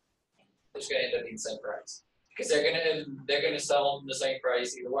 It's going to end up being the same price because they're going to sell them the same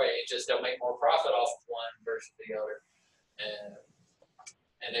price either way. It just they'll make more profit off of one versus the other, and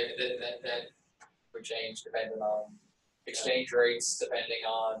that would change depending on exchange rates, depending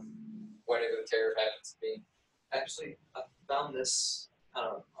on whatever the tariff happens to be. Actually, I found this kind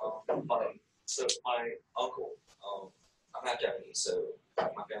of funny. So my uncle, I'm half Japanese, so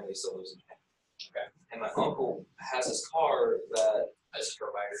my family still lives in Japan. Okay. And my uncle has this car that As a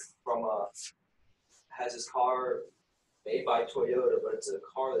provider. has his car made by Toyota, but it's a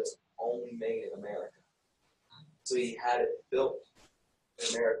car that's only made in America. So he had it built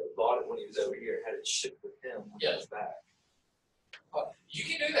in America, bought it when he was over here, had it shipped with him when he was back. You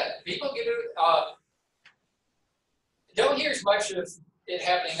can do that. People can do it. Don't hear as much of it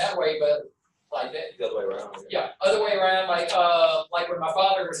happening that way, but like that. The other way around. Yeah, other way around. Like when my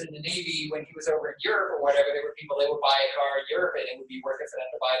father was in the Navy, when he was over in Europe or whatever, there were people that would buy a car in Europe, and it would be worth it for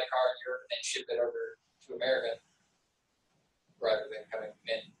them to buy the car in Europe and then ship it over to America, rather than coming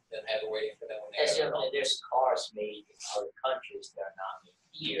in and have a waiting for them when they As go. there's cars made in other countries that are not made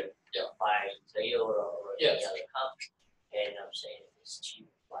here by Toyota or any other company. And I'm saying it's cheap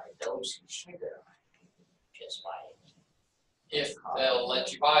by those who ship it around, just buy it. If they'll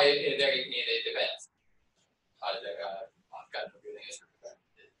let you buy it, it depends. I've got no good answer for that.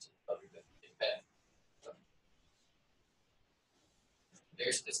 Other than it depends. So,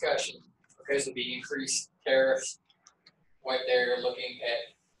 there's discussion because of the increased tariffs. What they're looking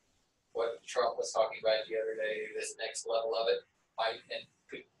at, what Trump was talking about the other day, this next level of it.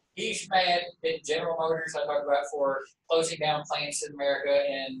 He's mad at General Motors, I talked about, for closing down plants in America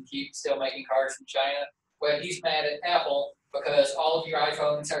and keep still making cars from China. Well, he's mad at Apple because all of your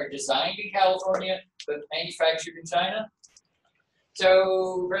iPhones are designed in California but manufactured in China.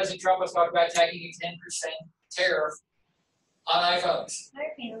 So President Trump was talking about taking a 10% tariff on iPhones.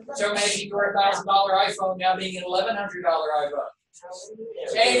 So imagine your $1,000 iPhone now being an $1,100 iPhone.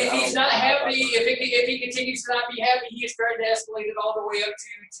 And if he's not happy, if he continues to not be happy, he has tried to escalate it all the way up to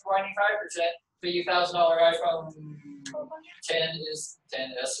 25%. So your $1,000 iPhone 10s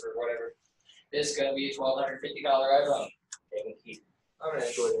or whatever is going to be a $1,250 iPhone. They can keep I'm gonna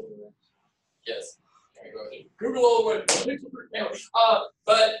enjoy it anyway. Yes. Google all the way.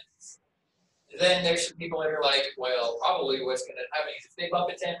 But then there's some people that are like, well, probably what's going to happen is if they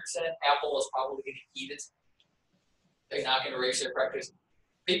bump it 10%, Apple is probably going to eat it. They're not going to raise their prices.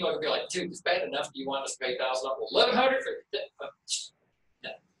 People are going to be like, dude, it's bad enough. Do you want us to pay $1,000? Well, $1,100 for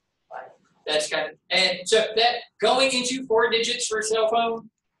no. That's kind of, and so that going into 4 digits for a cell phone,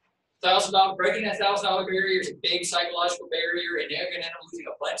 $1,000, breaking that $1,000 barrier is a big psychological barrier, and they're going to end up losing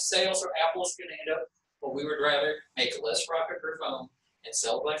a bunch of sales. So Apple's going to end up, well, we would rather make less profit per phone and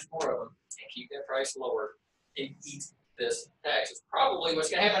sell a bunch more of them and keep that price lower and eat this tax. It's probably what's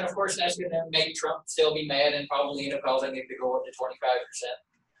going to happen. Of course, that's going to make Trump still be mad and probably end up causing it to go up to 25%.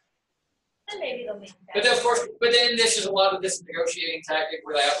 And maybe they'll make that. But then, of course, this is a lot of this negotiating tactic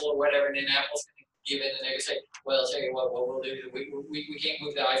with Apple or whatever, and then Apple's going to give in and they're going to say, well, tell you what we'll do. We can't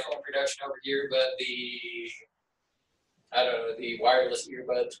move the iPhone production over here, but the wireless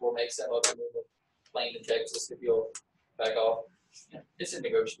earbuds will make some of them in the plane in Texas if you'll back off. Yeah, it's a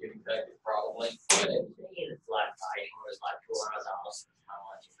negotiating tactic, probably. It's like iPhone is like $200 how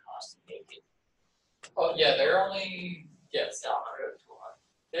much it costs to make it. Oh yeah, they're only It's 100 or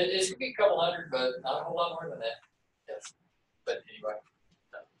 200. It's gonna be a couple hundred, but not a whole lot more than that. Yes. But anyway,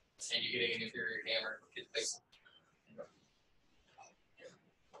 and you get an inferior camera, get the pixel.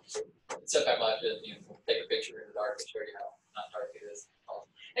 Except I might just take a picture in the dark and show you how not dark it is.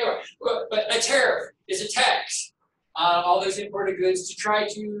 Anyway, but a tariff is a tax on all those imported goods to try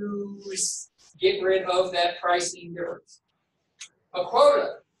to get rid of that pricing difference. A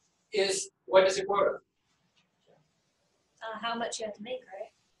quota is, what is a quota? How much you have to make,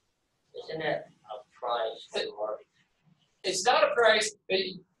 right? Isn't it a price for the market? It's not a price.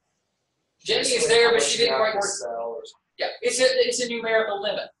 Jenny is there, but she didn't quite work. Yeah, it's a numerical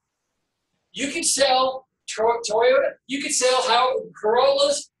limit. You can sell Toyota, you can sell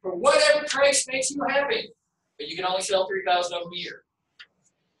Corollas for whatever price makes you happy, but you can only sell 3,000 of them a year.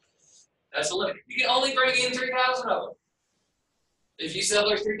 That's the limit. You can only bring in 3,000 of them. If you sell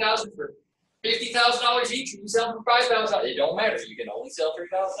those 3,000 for $50,000 each, and you sell them for $5,000, it don't matter. You can only sell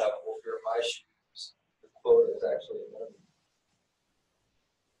 3,000 of them. Well, for my shoes, the quota is actually a minimum.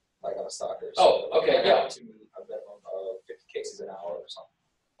 Like on a stalker. Oh, okay, I yeah. have to meet a minimum of 50 cases an hour or something.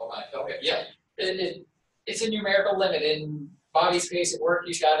 Oh my, okay, yeah. It's a numerical limit. In Bobby's case at work,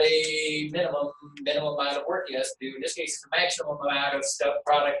 he's got a minimum amount of work he has to do. In this case, it's the maximum amount of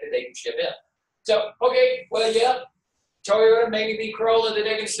product that they can ship in. So, okay, well, yeah, Toyota, maybe the Corolla that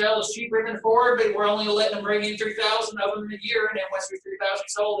they can sell is cheaper than Ford, but we're only letting them bring in 3,000 of them a year, and then once there's 3,000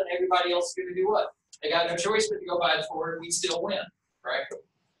 sold, then everybody else is going to do what? They got no choice but to go buy the Ford, and we still win, right?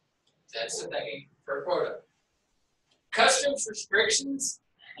 That's the thing for a quota. Customs restrictions.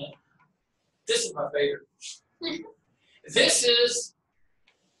 This is my favorite. This is,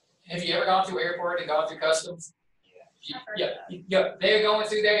 have you ever gone through airport and gone through customs? Yeah, they're going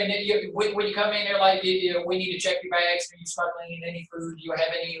through there, and then when you come in, they're like, we need to check your bags. Are you smuggling in any food? Do you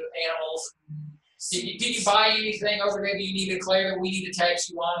have any animals? Did you buy anything over there that you need to declare that we need to tax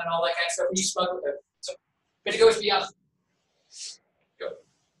you on and all that kind of stuff? You smuggle it. So, but it goes beyond.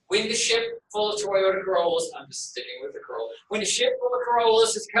 When the ship full of Toyota Corollas, I'm just sticking with the Corolla. When the ship full of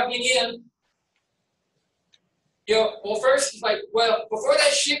Corollas is coming in, well, first it's like, well, before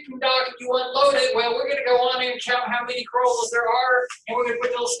that ship can dock and you unload it, well, we're going to go on and count how many Corollas there are, and we're going to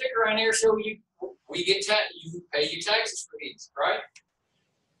put a little sticker on there so you pay your taxes for these, right?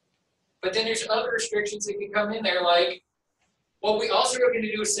 But then there's other restrictions that can come in there, like, well, we also are going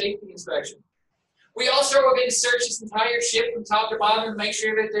to do a safety inspection. We also are going to search this entire ship from top to bottom and make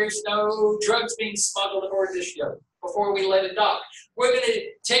sure that there's no drugs being smuggled aboard this ship before we let it dock. We're going to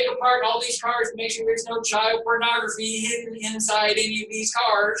take apart all these cars and make sure there's no child pornography hidden inside any of these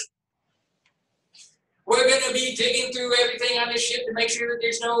cars. We're going to be digging through everything on this ship to make sure that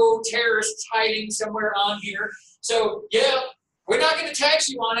there's no terrorists hiding somewhere on here. So, yeah, we're not going to tax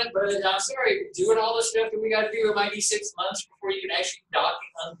you on it, but I'm sorry, doing all the stuff that we got to do, it might be 6 months before you can actually dock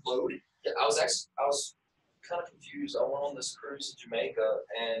and unload it. Yeah, I was kind of confused. I went on this cruise to Jamaica,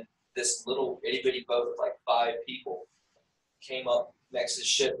 and this little itty bitty boat with like 5 people came up next to the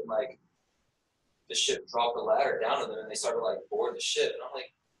ship, and like the ship dropped a ladder down to them, and they started like board the ship. And I'm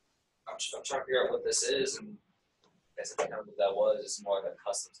like, I'm trying to figure out what this is, and I guess I didn't know what that was. It's more like a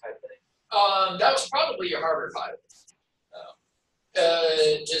customs type thing. That was probably your harbor pilot.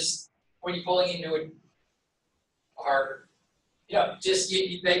 Just when you're pulling into a harbor. Yeah, just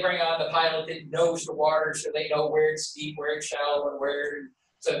they bring on the pilot that knows the water, so they know where it's deep, where it's shallow, and where.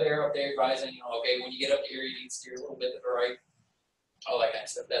 So they're up there advising, okay, when you get up here, you need to steer a little bit to the right, all that kind of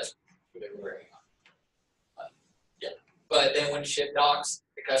stuff. That's what they were bringing on. Yeah, but then when the ship docks,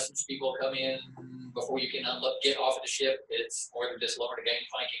 the customs people come in before you can get off of the ship. It's more than just lowering the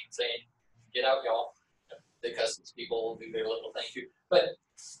gangplanking and saying, "Get out, y'all." The customs people will do their little thing too. But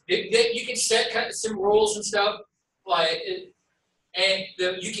you can set kind of some rules and stuff like it. And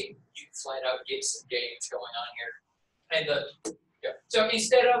you can flat out get some games going on here. And so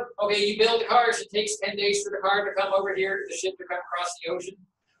instead of, okay, you build the cars, it takes 10 days for the car to come over here, the ship to come across the ocean.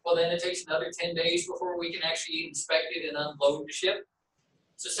 Well, then it takes another 10 days before we can actually inspect it and unload the ship.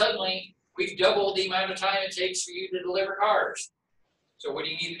 So suddenly, we've doubled the amount of time it takes for you to deliver cars. So what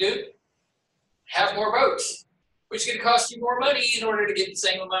do you need to do? Have more boats. which is going to cost you more money in order to get the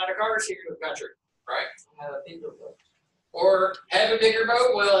same amount of cars here in the country, right? Have a bigger boat. Or have a bigger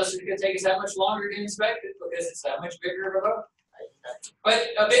boat. Well, it's going to take us that much longer to inspect it because it's that much bigger of a boat. But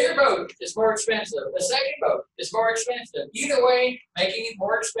a bigger boat is more expensive. A second boat is more expensive. Either way, making it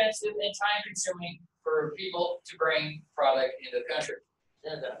more expensive and time consuming for people to bring product into the country.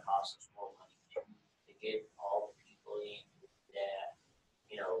 It's gonna cost us more money to get all the people in that,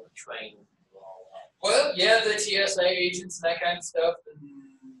 you know, train and all that. Well, yeah, the TSA agents and that kind of stuff.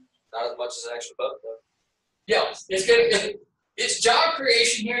 Not as much as an extra boat though. Yeah, it's good. It's job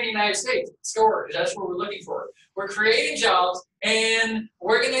creation here in the United States. Storage, that's what we're looking for. We're creating jobs, and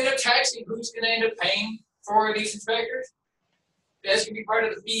we're going to end up taxing who's going to end up paying for these inspectors. That's going to be part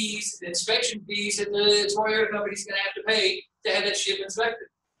of the fees, the inspection fees that the Toyota company's going to have to pay to have that ship inspected.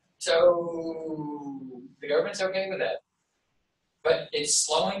 So the government's okay with that. But it's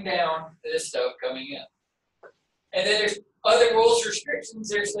slowing down this stuff coming in. And then there's other rules, restrictions.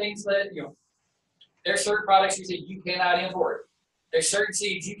 There's things that, you know, there's certain products you say you cannot import. There's certain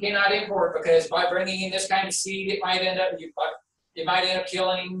seeds you cannot import because by bringing in this kind of seed, it might end up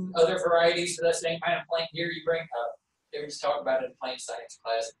killing other varieties of that same kind of plant. Here you bring they were just talking about it in plant science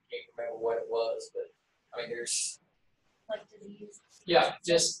class. I can't remember what it was, but I mean there's Like disease. yeah,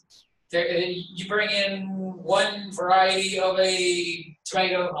 just there, you bring in one variety of a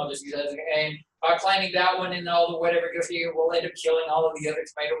tomato. I'll just use that as and by planting that one and all the whatever goes here, we'll end up killing all of the other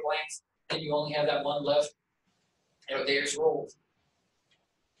tomato plants. And you only have that one left. You know, there's rules.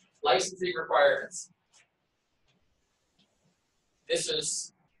 Licensing requirements. This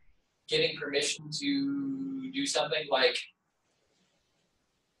is getting permission to do something like,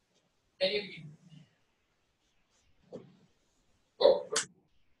 I'm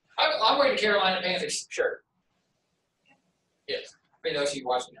wearing a Carolina Panthers shirt. Yes, for those of you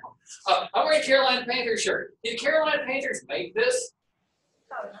watching at home. I'm wearing a Carolina Panthers shirt. Did the Carolina Panthers make this?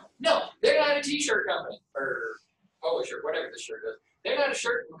 Probably not. No, they're not a t-shirt company, or polo shirt, whatever the shirt is. They're not a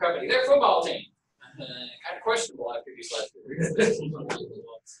shirt company. They're a football team. Kind of questionable after these last years.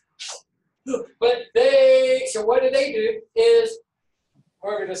 But so what they do is,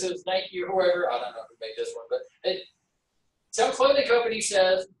 whoever this is, thank you, whoever, I don't know who made this one, but some clothing company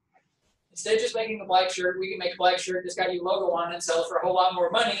says, instead of just making a black shirt, we can make a black shirt that's got your logo on it and sell it for a whole lot more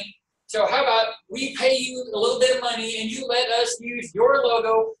money. So how about we pay you a little bit of money and you let us use your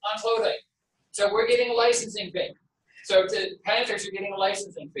logo on clothing? So we're getting a licensing fee. So the Panthers are getting a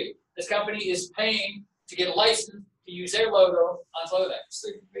licensing fee. This company is paying to get a license to use their logo on clothing.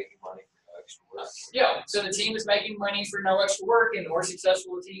 So they're making money for no extra work. Yeah, so the team is making money for no extra work, and the more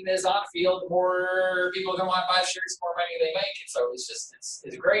successful the team is on the field, the more people are going to want to buy shirts, the more money they make. And so it's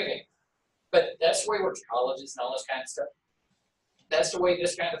a gravy. But that's the way it works, colleges and all this kind of stuff. That's the way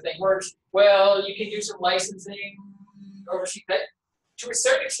this kind of thing works. Well, you can do some licensing overseas. To a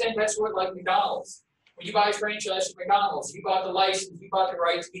certain extent, that's what, like McDonald's. When you buy a franchise from McDonald's, you bought the license, you bought the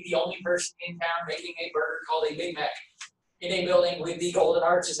right to be the only person in town making a burger called a Big Mac in a building with the golden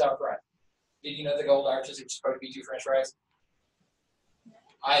arches out front. Did you know the golden arches are supposed to be 2 French fries?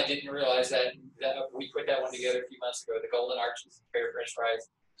 I didn't realize that. We put that one together a few months ago. The golden arches, pair of French fries.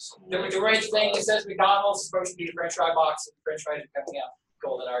 The right thing that says McDonald's is supposed to be the French fry box, and the French fries are coming out.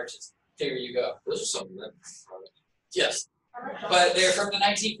 Golden arches. There you go. Those are something that. Yes. But they're from the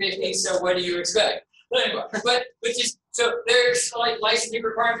 1950s, so what do you expect? Anyway, but just so there's like licensing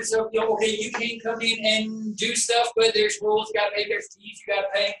requirements. So okay, you can come in and do stuff, but there's rules. You got to pay. There's fees you got to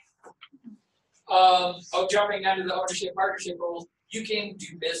pay. Jumping down to the ownership partnership rules. You can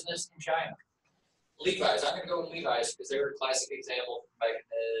do business in China. Levi's. I'm going to go with Levi's because they were a classic example back in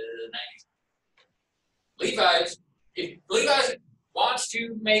the 90s. Levi's. If Levi's wants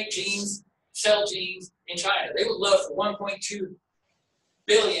to make jeans, sell jeans in China, they would love for 1.2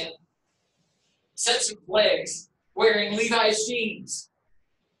 billion sets of legs wearing Levi's jeans.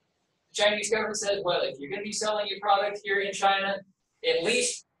 The Chinese government says, well, if you're going to be selling your product here in China, at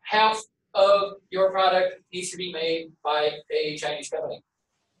least half of your product needs to be made by a Chinese company.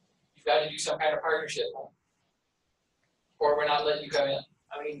 You've got to do some kind of partnership, or we're not letting you come in.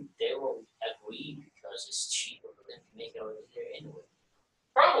 I mean, they will agree because it's cheaper for them to make it over there anyway.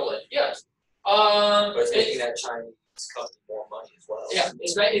 Probably, yes. But it's making that Chinese company more money as well. Yeah,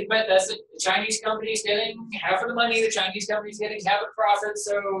 that's it. The Chinese company's getting half of the money, the Chinese company's getting half of the profit,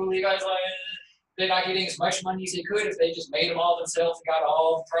 so you guys they're not getting as much money as they could if they just made them all themselves and got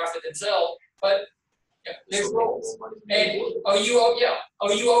all the profit themselves. But yeah, there's rules. And are you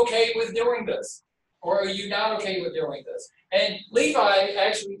okay with doing this? Or are you not okay with doing this? And Levi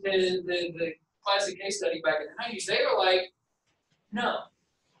actually did the classic case study back in the 90s. They were like, no.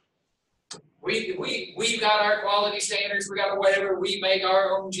 we've got our quality standards, we got whatever, we make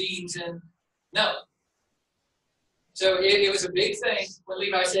our own jeans, and no. So it was a big thing when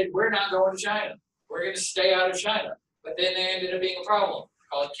Levi said, we're not going to China. We're going to stay out of China. But then there ended up being a problem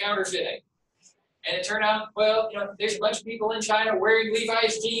called counterfeiting. And it turned out, well, there's a bunch of people in China wearing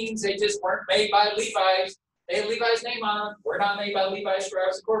Levi's jeans. They just weren't made by Levi's. They had Levi's name on them. We're not made by Levi's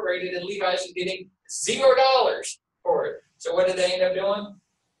Strauss Incorporated, and Levi's is getting $0 for it. So what did they end up doing?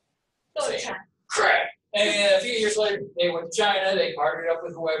 Go to China. Crap. And a few years later, they went to China. They partnered up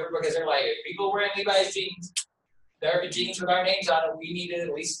with whoever because they're like, if people wearing Levi's jeans, there are jeans with our names on them. We need to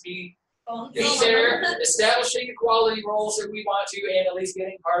at least be there, establishing the quality roles that we want to, and at least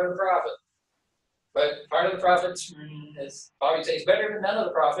getting part of the profit. But part of the profit is Bobby says better than none of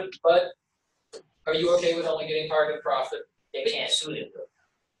the profit. But are you okay with only getting part of the profit? They can't sue them though.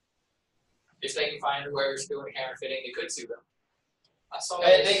 If they can find whoever's doing counterfeiting, they could sue them. I saw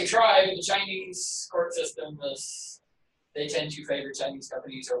They can try, but the Chinese court system is, they tend to favor Chinese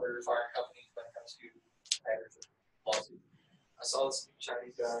companies over foreign companies when it comes to matters of lawsuit. I saw this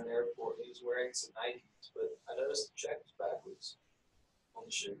Chinese guy in the airport. He was wearing some Nikes, but I noticed the check was backwards on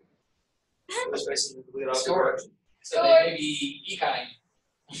the shoe. It was facing the complete opposite direction. So they may be EKIN,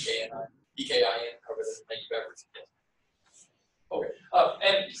 EKIN, over the manufacturers. Okay.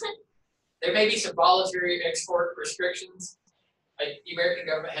 And there may be some voluntary export restrictions. Like the American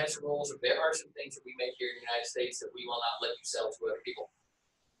government has some rules. There are some things that we make here in the United States that we will not let you sell to other people.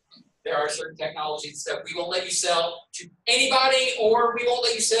 There are certain technologies that we won't let you sell to anybody, or we won't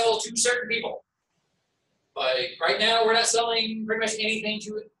let you sell to certain people. Like right now, we're not selling pretty much anything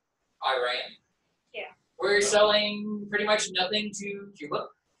to Iran. Yeah. We're selling pretty much nothing to Cuba.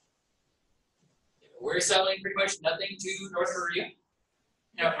 We're selling pretty much nothing to North Korea.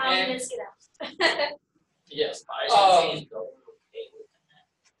 The communists get out. Yes. Argentina's going okay with that.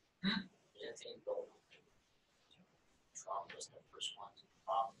 Argentina's going okay. Trump was the first one to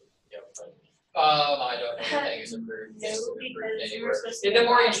probably their president. I don't know anything is approved. No, because you were Anywhere. supposed to. And the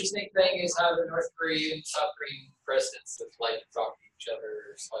more interesting thing is how the North Korean and South Korean presidents have like talk to each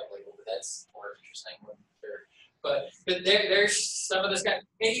other slightly, but that's more interesting when they're. But there's some of this kind,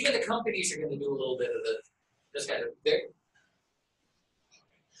 and even the companies are going to do a little bit of this kind of.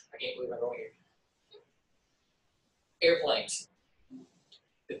 I can't believe I'm going here. Airplanes.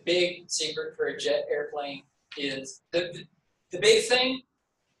 The big secret for a jet airplane is the big thing.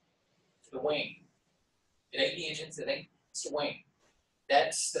 The wing. It ain't the engines, it's the wing.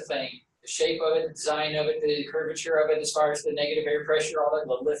 That's the thing. The shape of it, the design of it, the curvature of it, as far as the negative air pressure, all that,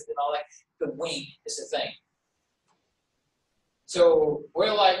 the lift and all that, the wing is the thing. So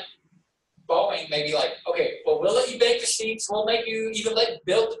we're like, Boeing may be like, okay, well, we'll let you make the seats, we'll make you even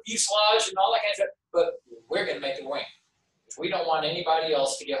build the fuselage and all that kind of stuff, but we're going to make the wing. We don't want anybody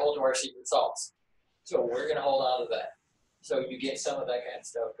else to get hold of our secret sauce. So we're going to hold on to that. So you get some of that kind of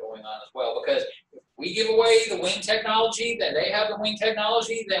stuff going on as well. Because if we give away the wing technology, then they have the wing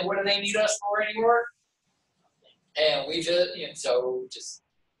technology, then what do they need us for anymore? And we just,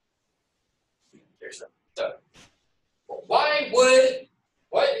 there's some. So why would,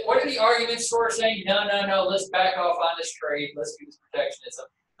 what are the arguments for saying, no, let's back off on this trade, let's do this protectionism?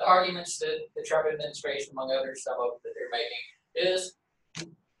 The arguments that the Trump administration, among others, some of them that they're making is,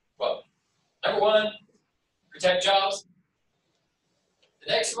 well, number one, protect jobs.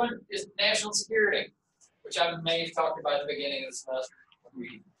 The next one is national security, which I may have talked about at the beginning of the semester when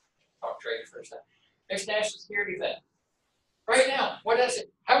we talked trade the first time. There's national security thing. Right now, what is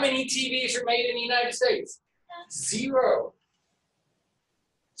it? How many TVs are made in the United States? 0.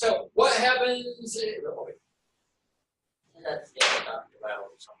 So what happens? That's the other talked about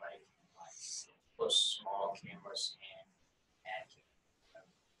somebody like put small cameras and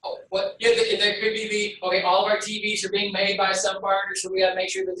Oh, what? Yeah, there could be okay, all of our TVs are being made by some partner, so we got to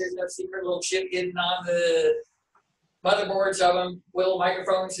make sure that there's no secret little chip hidden on the motherboards of them, little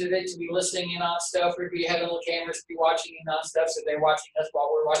microphones to be listening in on stuff, or we have little cameras to be watching in on stuff, so they're watching us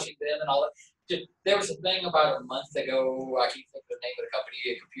while we're watching them and all that. There was a thing about a month ago, I can't think of the name of the company,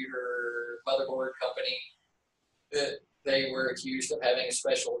 a computer motherboard company, that they were accused of having a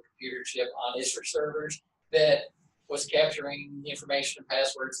special computer chip on ISRA servers that was capturing information and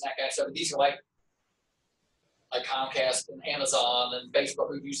passwords and that kind of stuff. And these are like Comcast and Amazon and Facebook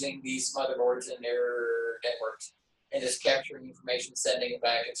who are using these motherboards in their networks and just capturing information, sending it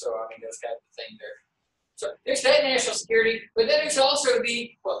back, and so I mean those kind of thing there. So there's that national security, but then there's also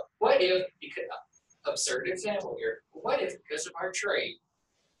the what if, because absurd example here, what if because of our trade?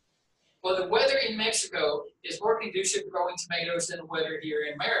 Well, the weather in Mexico is more conducive to growing tomatoes than the weather here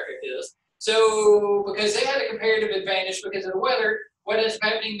in America is. So, because they had a comparative advantage because of the weather, what ends up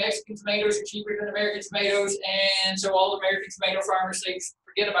happening? Mexican tomatoes are cheaper than American tomatoes, and so all American tomato farmers say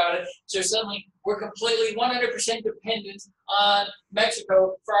forget about it. So suddenly we're completely 100% dependent on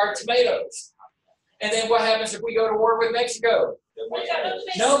Mexico for our tomatoes. And then what happens if we go to war with Mexico?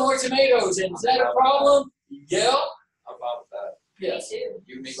 No more tomatoes, and is that a problem? Yeah. I'm fine with that. Yes. You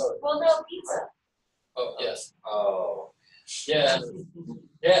and me both. Well, no pizza. Oh, yes. Oh. Yeah.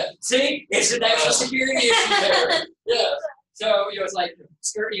 Yeah. See, it's a national security issue there. Yeah. So, it's like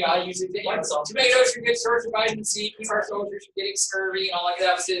scurvy. I use it. Tomatoes are a good source of vitamin C. Keep our soldiers from getting scurvy and all like that.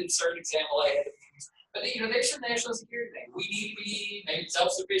 That was a certain example I had to use. But there's some national security thing. We need to be maybe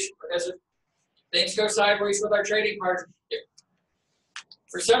self-sufficient because if things go sideways with our trading partners.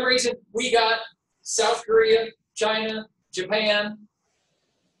 For some reason, we got South Korea, China, Japan.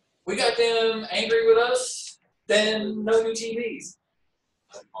 We got them angry with us. Then no new TVs.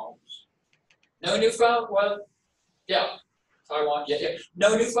 No new phone. Well, yeah. Taiwan. Yeah.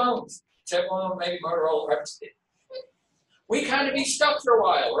 No new phones. Except maybe Motorola. We kind of be stuck for a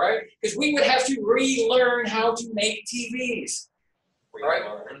while, right? Because we would have to relearn how to make TVs. Right?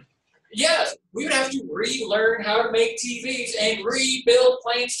 Yes, we would have to relearn how to make TVs and rebuild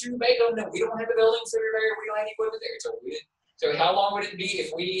plants to make them. No, we don't have the buildings that are there. We don't have any equipment there. So how long would it be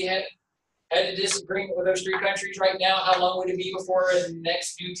if we had a disagreement with those three countries right now? How long would it be before the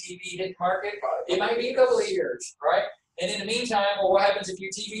next new TV hit the market? It might be a couple of years, right? And in the meantime, well, what happens if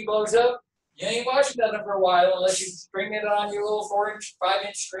your TV blows up? You ain't watching nothing for a while unless you bring it on your little 4-inch,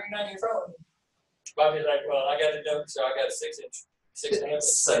 5-inch screen on your phone. Bobby's like, well, I got a dump, so I got a 6-inch. 6.5.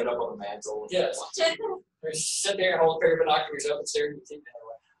 Set it up on the mantle. Yes. Or sit there and hold a pair of binoculars up and stare at the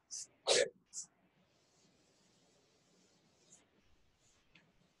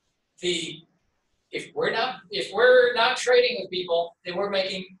TV. Okay. If we're not trading with people, then we're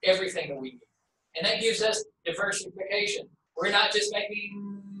making everything that we need, and that gives us diversification. We're not just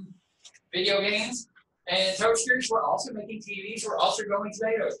making video games and toasters. We're also making TVs. We're also growing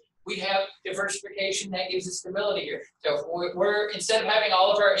tomatoes. We have diversification that gives us stability here. So if we're instead of having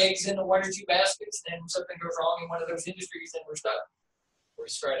all of our eggs in the 1 or 2 baskets, then something goes wrong in one of those industries, then we're stuck. We're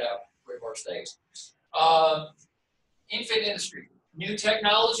spread out. We're more states. Infant industry, new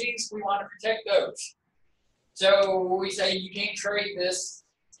technologies. We want to protect those. So we say you can't trade this.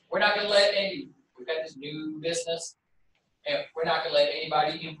 We're not going to let any. We've got this new business. And we're not going to let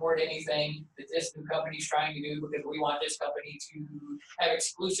anybody import anything that this new company is trying to do because we want this company to have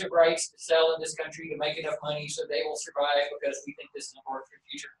exclusive rights to sell in this country to make enough money so they will survive because we think this is important for the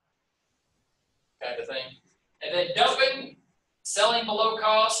future, kind of thing. And then dumping, selling below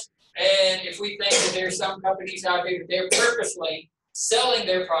cost, and if we think that there's some companies out there that they're purposely selling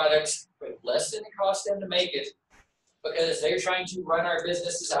their products for less than it costs them to make it because they're trying to run our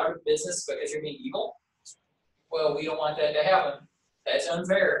businesses out of business because they're being evil, well, we don't want that to happen. That's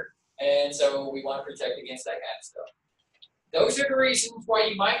unfair. And so we want to protect against that kind of stuff. Those are the reasons why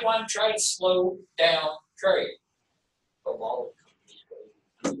you might want to try to slow down trade.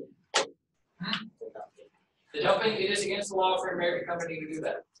 The dumping, it is against the law for an American company to do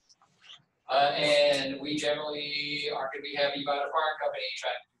that. And we generally aren't going to be happy about a foreign company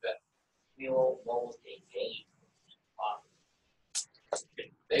trying to do that. What would they gain?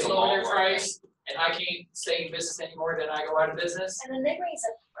 They lower their price, and I can't stay in business anymore, then I go out of business. And then they raise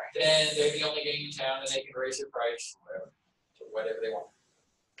up the price. Then they're the only game in town, and they can raise their price to whatever they want.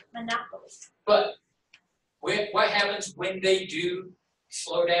 Monopoly. But what happens when they do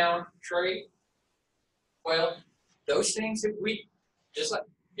slow down trade? Well, those things that we, just like,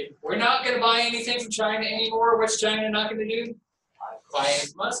 if we're not going to buy anything from China anymore, what's China not going to do? Buy it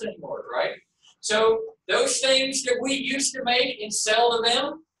from us anymore, right? So those things that we used to make and sell to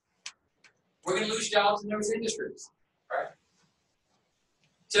them, we're going to lose jobs in those industries, right?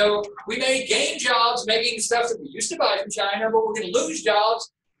 So we may gain jobs making the stuff that we used to buy from China, but we're going to lose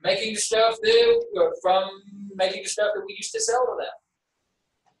jobs making the stuff that we used to sell to them.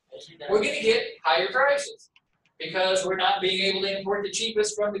 We're going to get higher prices because we're not being able to import the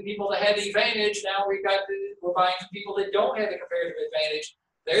cheapest from the people that had the advantage. Now we're buying from people that don't have the comparative advantage.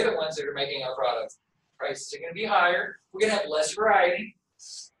 They're the ones that are making our products. Prices are going to be higher. We're going to have less variety.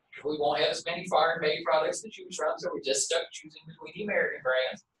 We won't have as many foreign-made products to choose from, so we're just stuck choosing between the American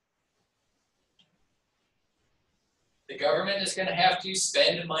brands. The government is going to have to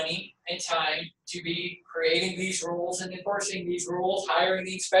spend money and time to be creating these rules and enforcing these rules, hiring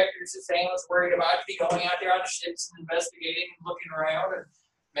the inspectors that Stanley's worried about to be going out there on the ships and investigating and looking around and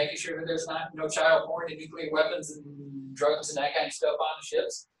making sure that there's no child porn and nuclear weapons and drugs and that kind of stuff on the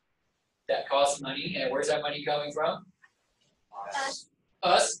ships. That costs money, and where's that money coming from?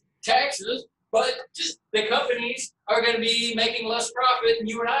 Us. Taxes. but just the companies are going to be making less profit, and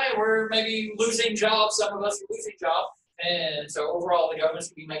you and I were maybe losing jobs. Some of us are losing jobs, and so overall the government's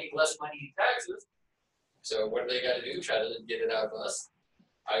going to be making less money in taxes. So what do they got to do? Try to get it out of us.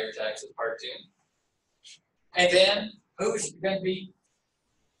 Higher taxes, part two. And then who's going to be,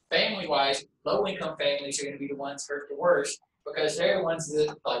 family-wise, low-income families are going to be the ones hurt the worst, because they're the ones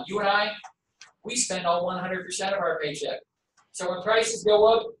that, like you and I, we spend all 100% of our paycheck. So when prices go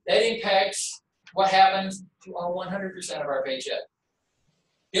up, that impacts what happens to all 100% of our paycheck.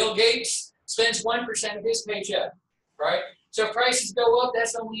 Bill Gates spends 1% of his paycheck, right? So if prices go up,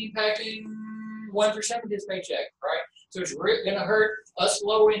 that's only impacting 1% of his paycheck, right? So it's going to hurt us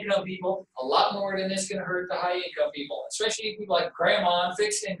low-income people a lot more than it's going to hurt the high-income people, especially people like grandma on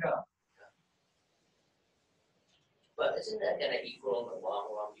fixed income. But isn't that going to equal in the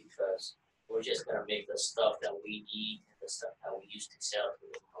long run, because we're just going to make the stuff that we need and the stuff that we used to sell to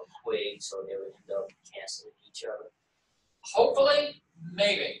them quick, so they would end up canceling each other? Hopefully,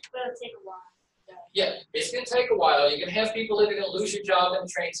 maybe. But it'll take a while. Yeah, it's going to take a while. You're going to have people that are going to lose your job in the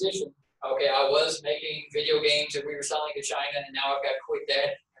transition. Okay, I was making video games and we were selling to China, and now I've got to quit that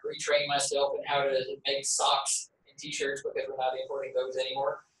and retrain myself in how to make socks and t-shirts, because we're not importing those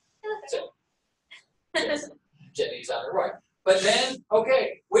anymore. So, yes, Jenny's on her way. But then,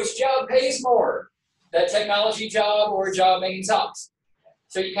 okay, which job pays more? That technology job or a job making socks?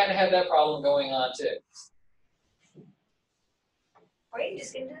 So you kind of have that problem going on too. Or you can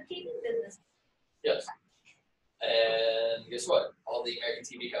just get into the TV business. Yes. And guess what? All the American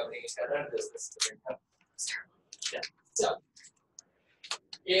TV companies got out of business. Yeah. So,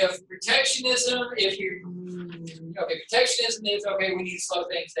 if protectionism, protectionism is okay, we need to slow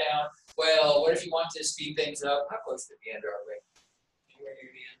things down. Well, what if you want to speed things up? How close to the end are we? Anywhere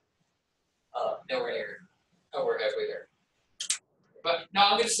near the end? Nowhere near. Oh, we're halfway there. But no,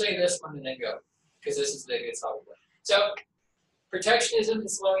 I'm going to say this one and then go, because this is the good solid one. So, protectionism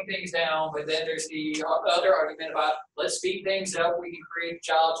is slowing things down, but then there's the other argument about let's speed things up, we can create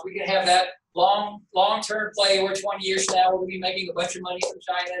jobs, we can have that long-term play where 20 years from now we'll be making a bunch of money from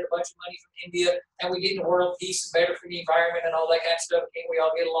China and a bunch of money from India, and we get the world peace and better for the environment and all that kind of stuff. Can we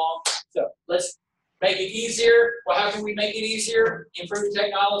all get along? So let's make it easier. Well, how can we make it easier? Improve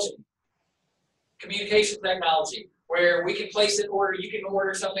technology. Communication technology, where we can place an order. You can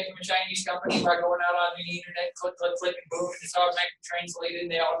order something from a Chinese company by going out on the internet, click, click, click, and boom, it's automatically translated,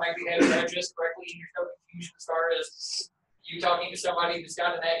 and they automatically have it addressed correctly, and you're no confusion as far as you talking to somebody that's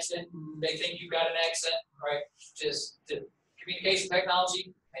got an accent, and they think you've got an accent, right? Just communication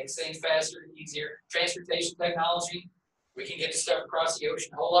technology makes things faster and easier. Transportation technology, we can get the stuff across the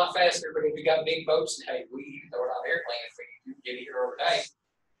ocean a whole lot faster, but if we got big boats, hey, we can throw it on an airplane if we can get it here overnight,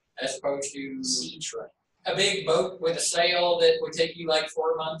 as opposed to sea train. A big boat with a sail that would take you like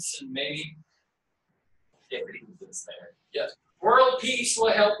 4 months and maybe 50 minutes there. Yes. World peace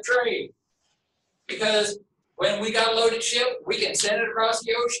will help trade. Because when we got a loaded ship, we can send it across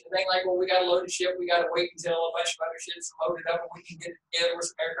the ocean. And they like, well, we got a loaded ship, we got to wait until a bunch of other ships are loaded up, and we can get it together with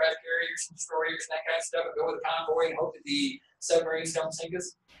some aircraft carriers, some destroyers, and that kind of stuff, and go with a convoy and hope that the submarines don't sink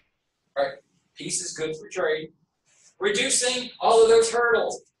us. Right? Peace is good for trade. Reducing all of those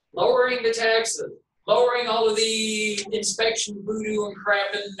hurdles, lowering the taxes, lowering all of the inspection voodoo and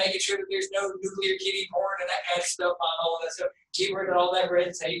crap, and making sure that there's no nuclear kiddie porn and that kind of stuff on all of that stuff. Get rid of all that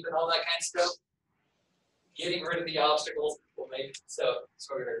red tape and all that kind of stuff. Getting rid of the obstacles will make stuff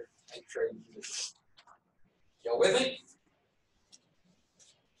smoother and trade easier. Y'all with me?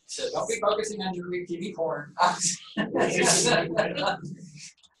 So don't be focusing on nuclear kiddie porn.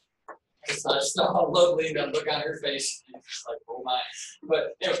 It's all lovely, that look on her face. It's like, oh my.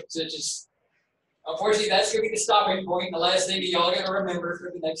 But anyway, so just. Unfortunately, that's going to be the stopping point. The last thing that y'all are going to remember for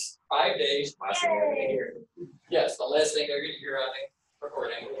the next 5 days. Last thing they're going to hear. Yes, the last thing they're going to hear on the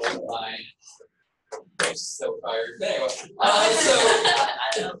recording. Line. I'm so tired. Anyway, so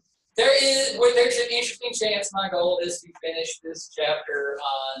there's an interesting chance. My goal is to finish this chapter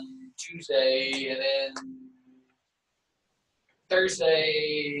on Tuesday, and then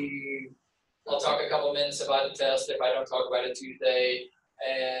Thursday I'll talk a couple minutes about the test if I don't talk about it Tuesday,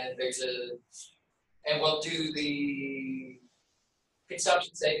 and and we'll do the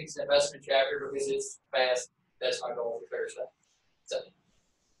consumption savings and investment chapter because it's fast. That's my goal for Thursday. So,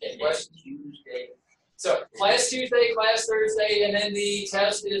 any questions? Tuesday. So, class Tuesday, class Thursday, and then the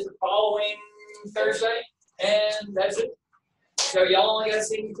test is the following Thursday, and that's it. So, y'all only got to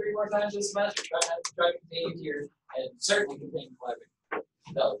see me 3 more times this semester. Try to continue here, and certainly continue climbing.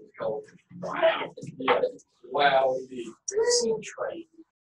 That was cold. Wow. Yeah. Wow, indeed. Sea trade.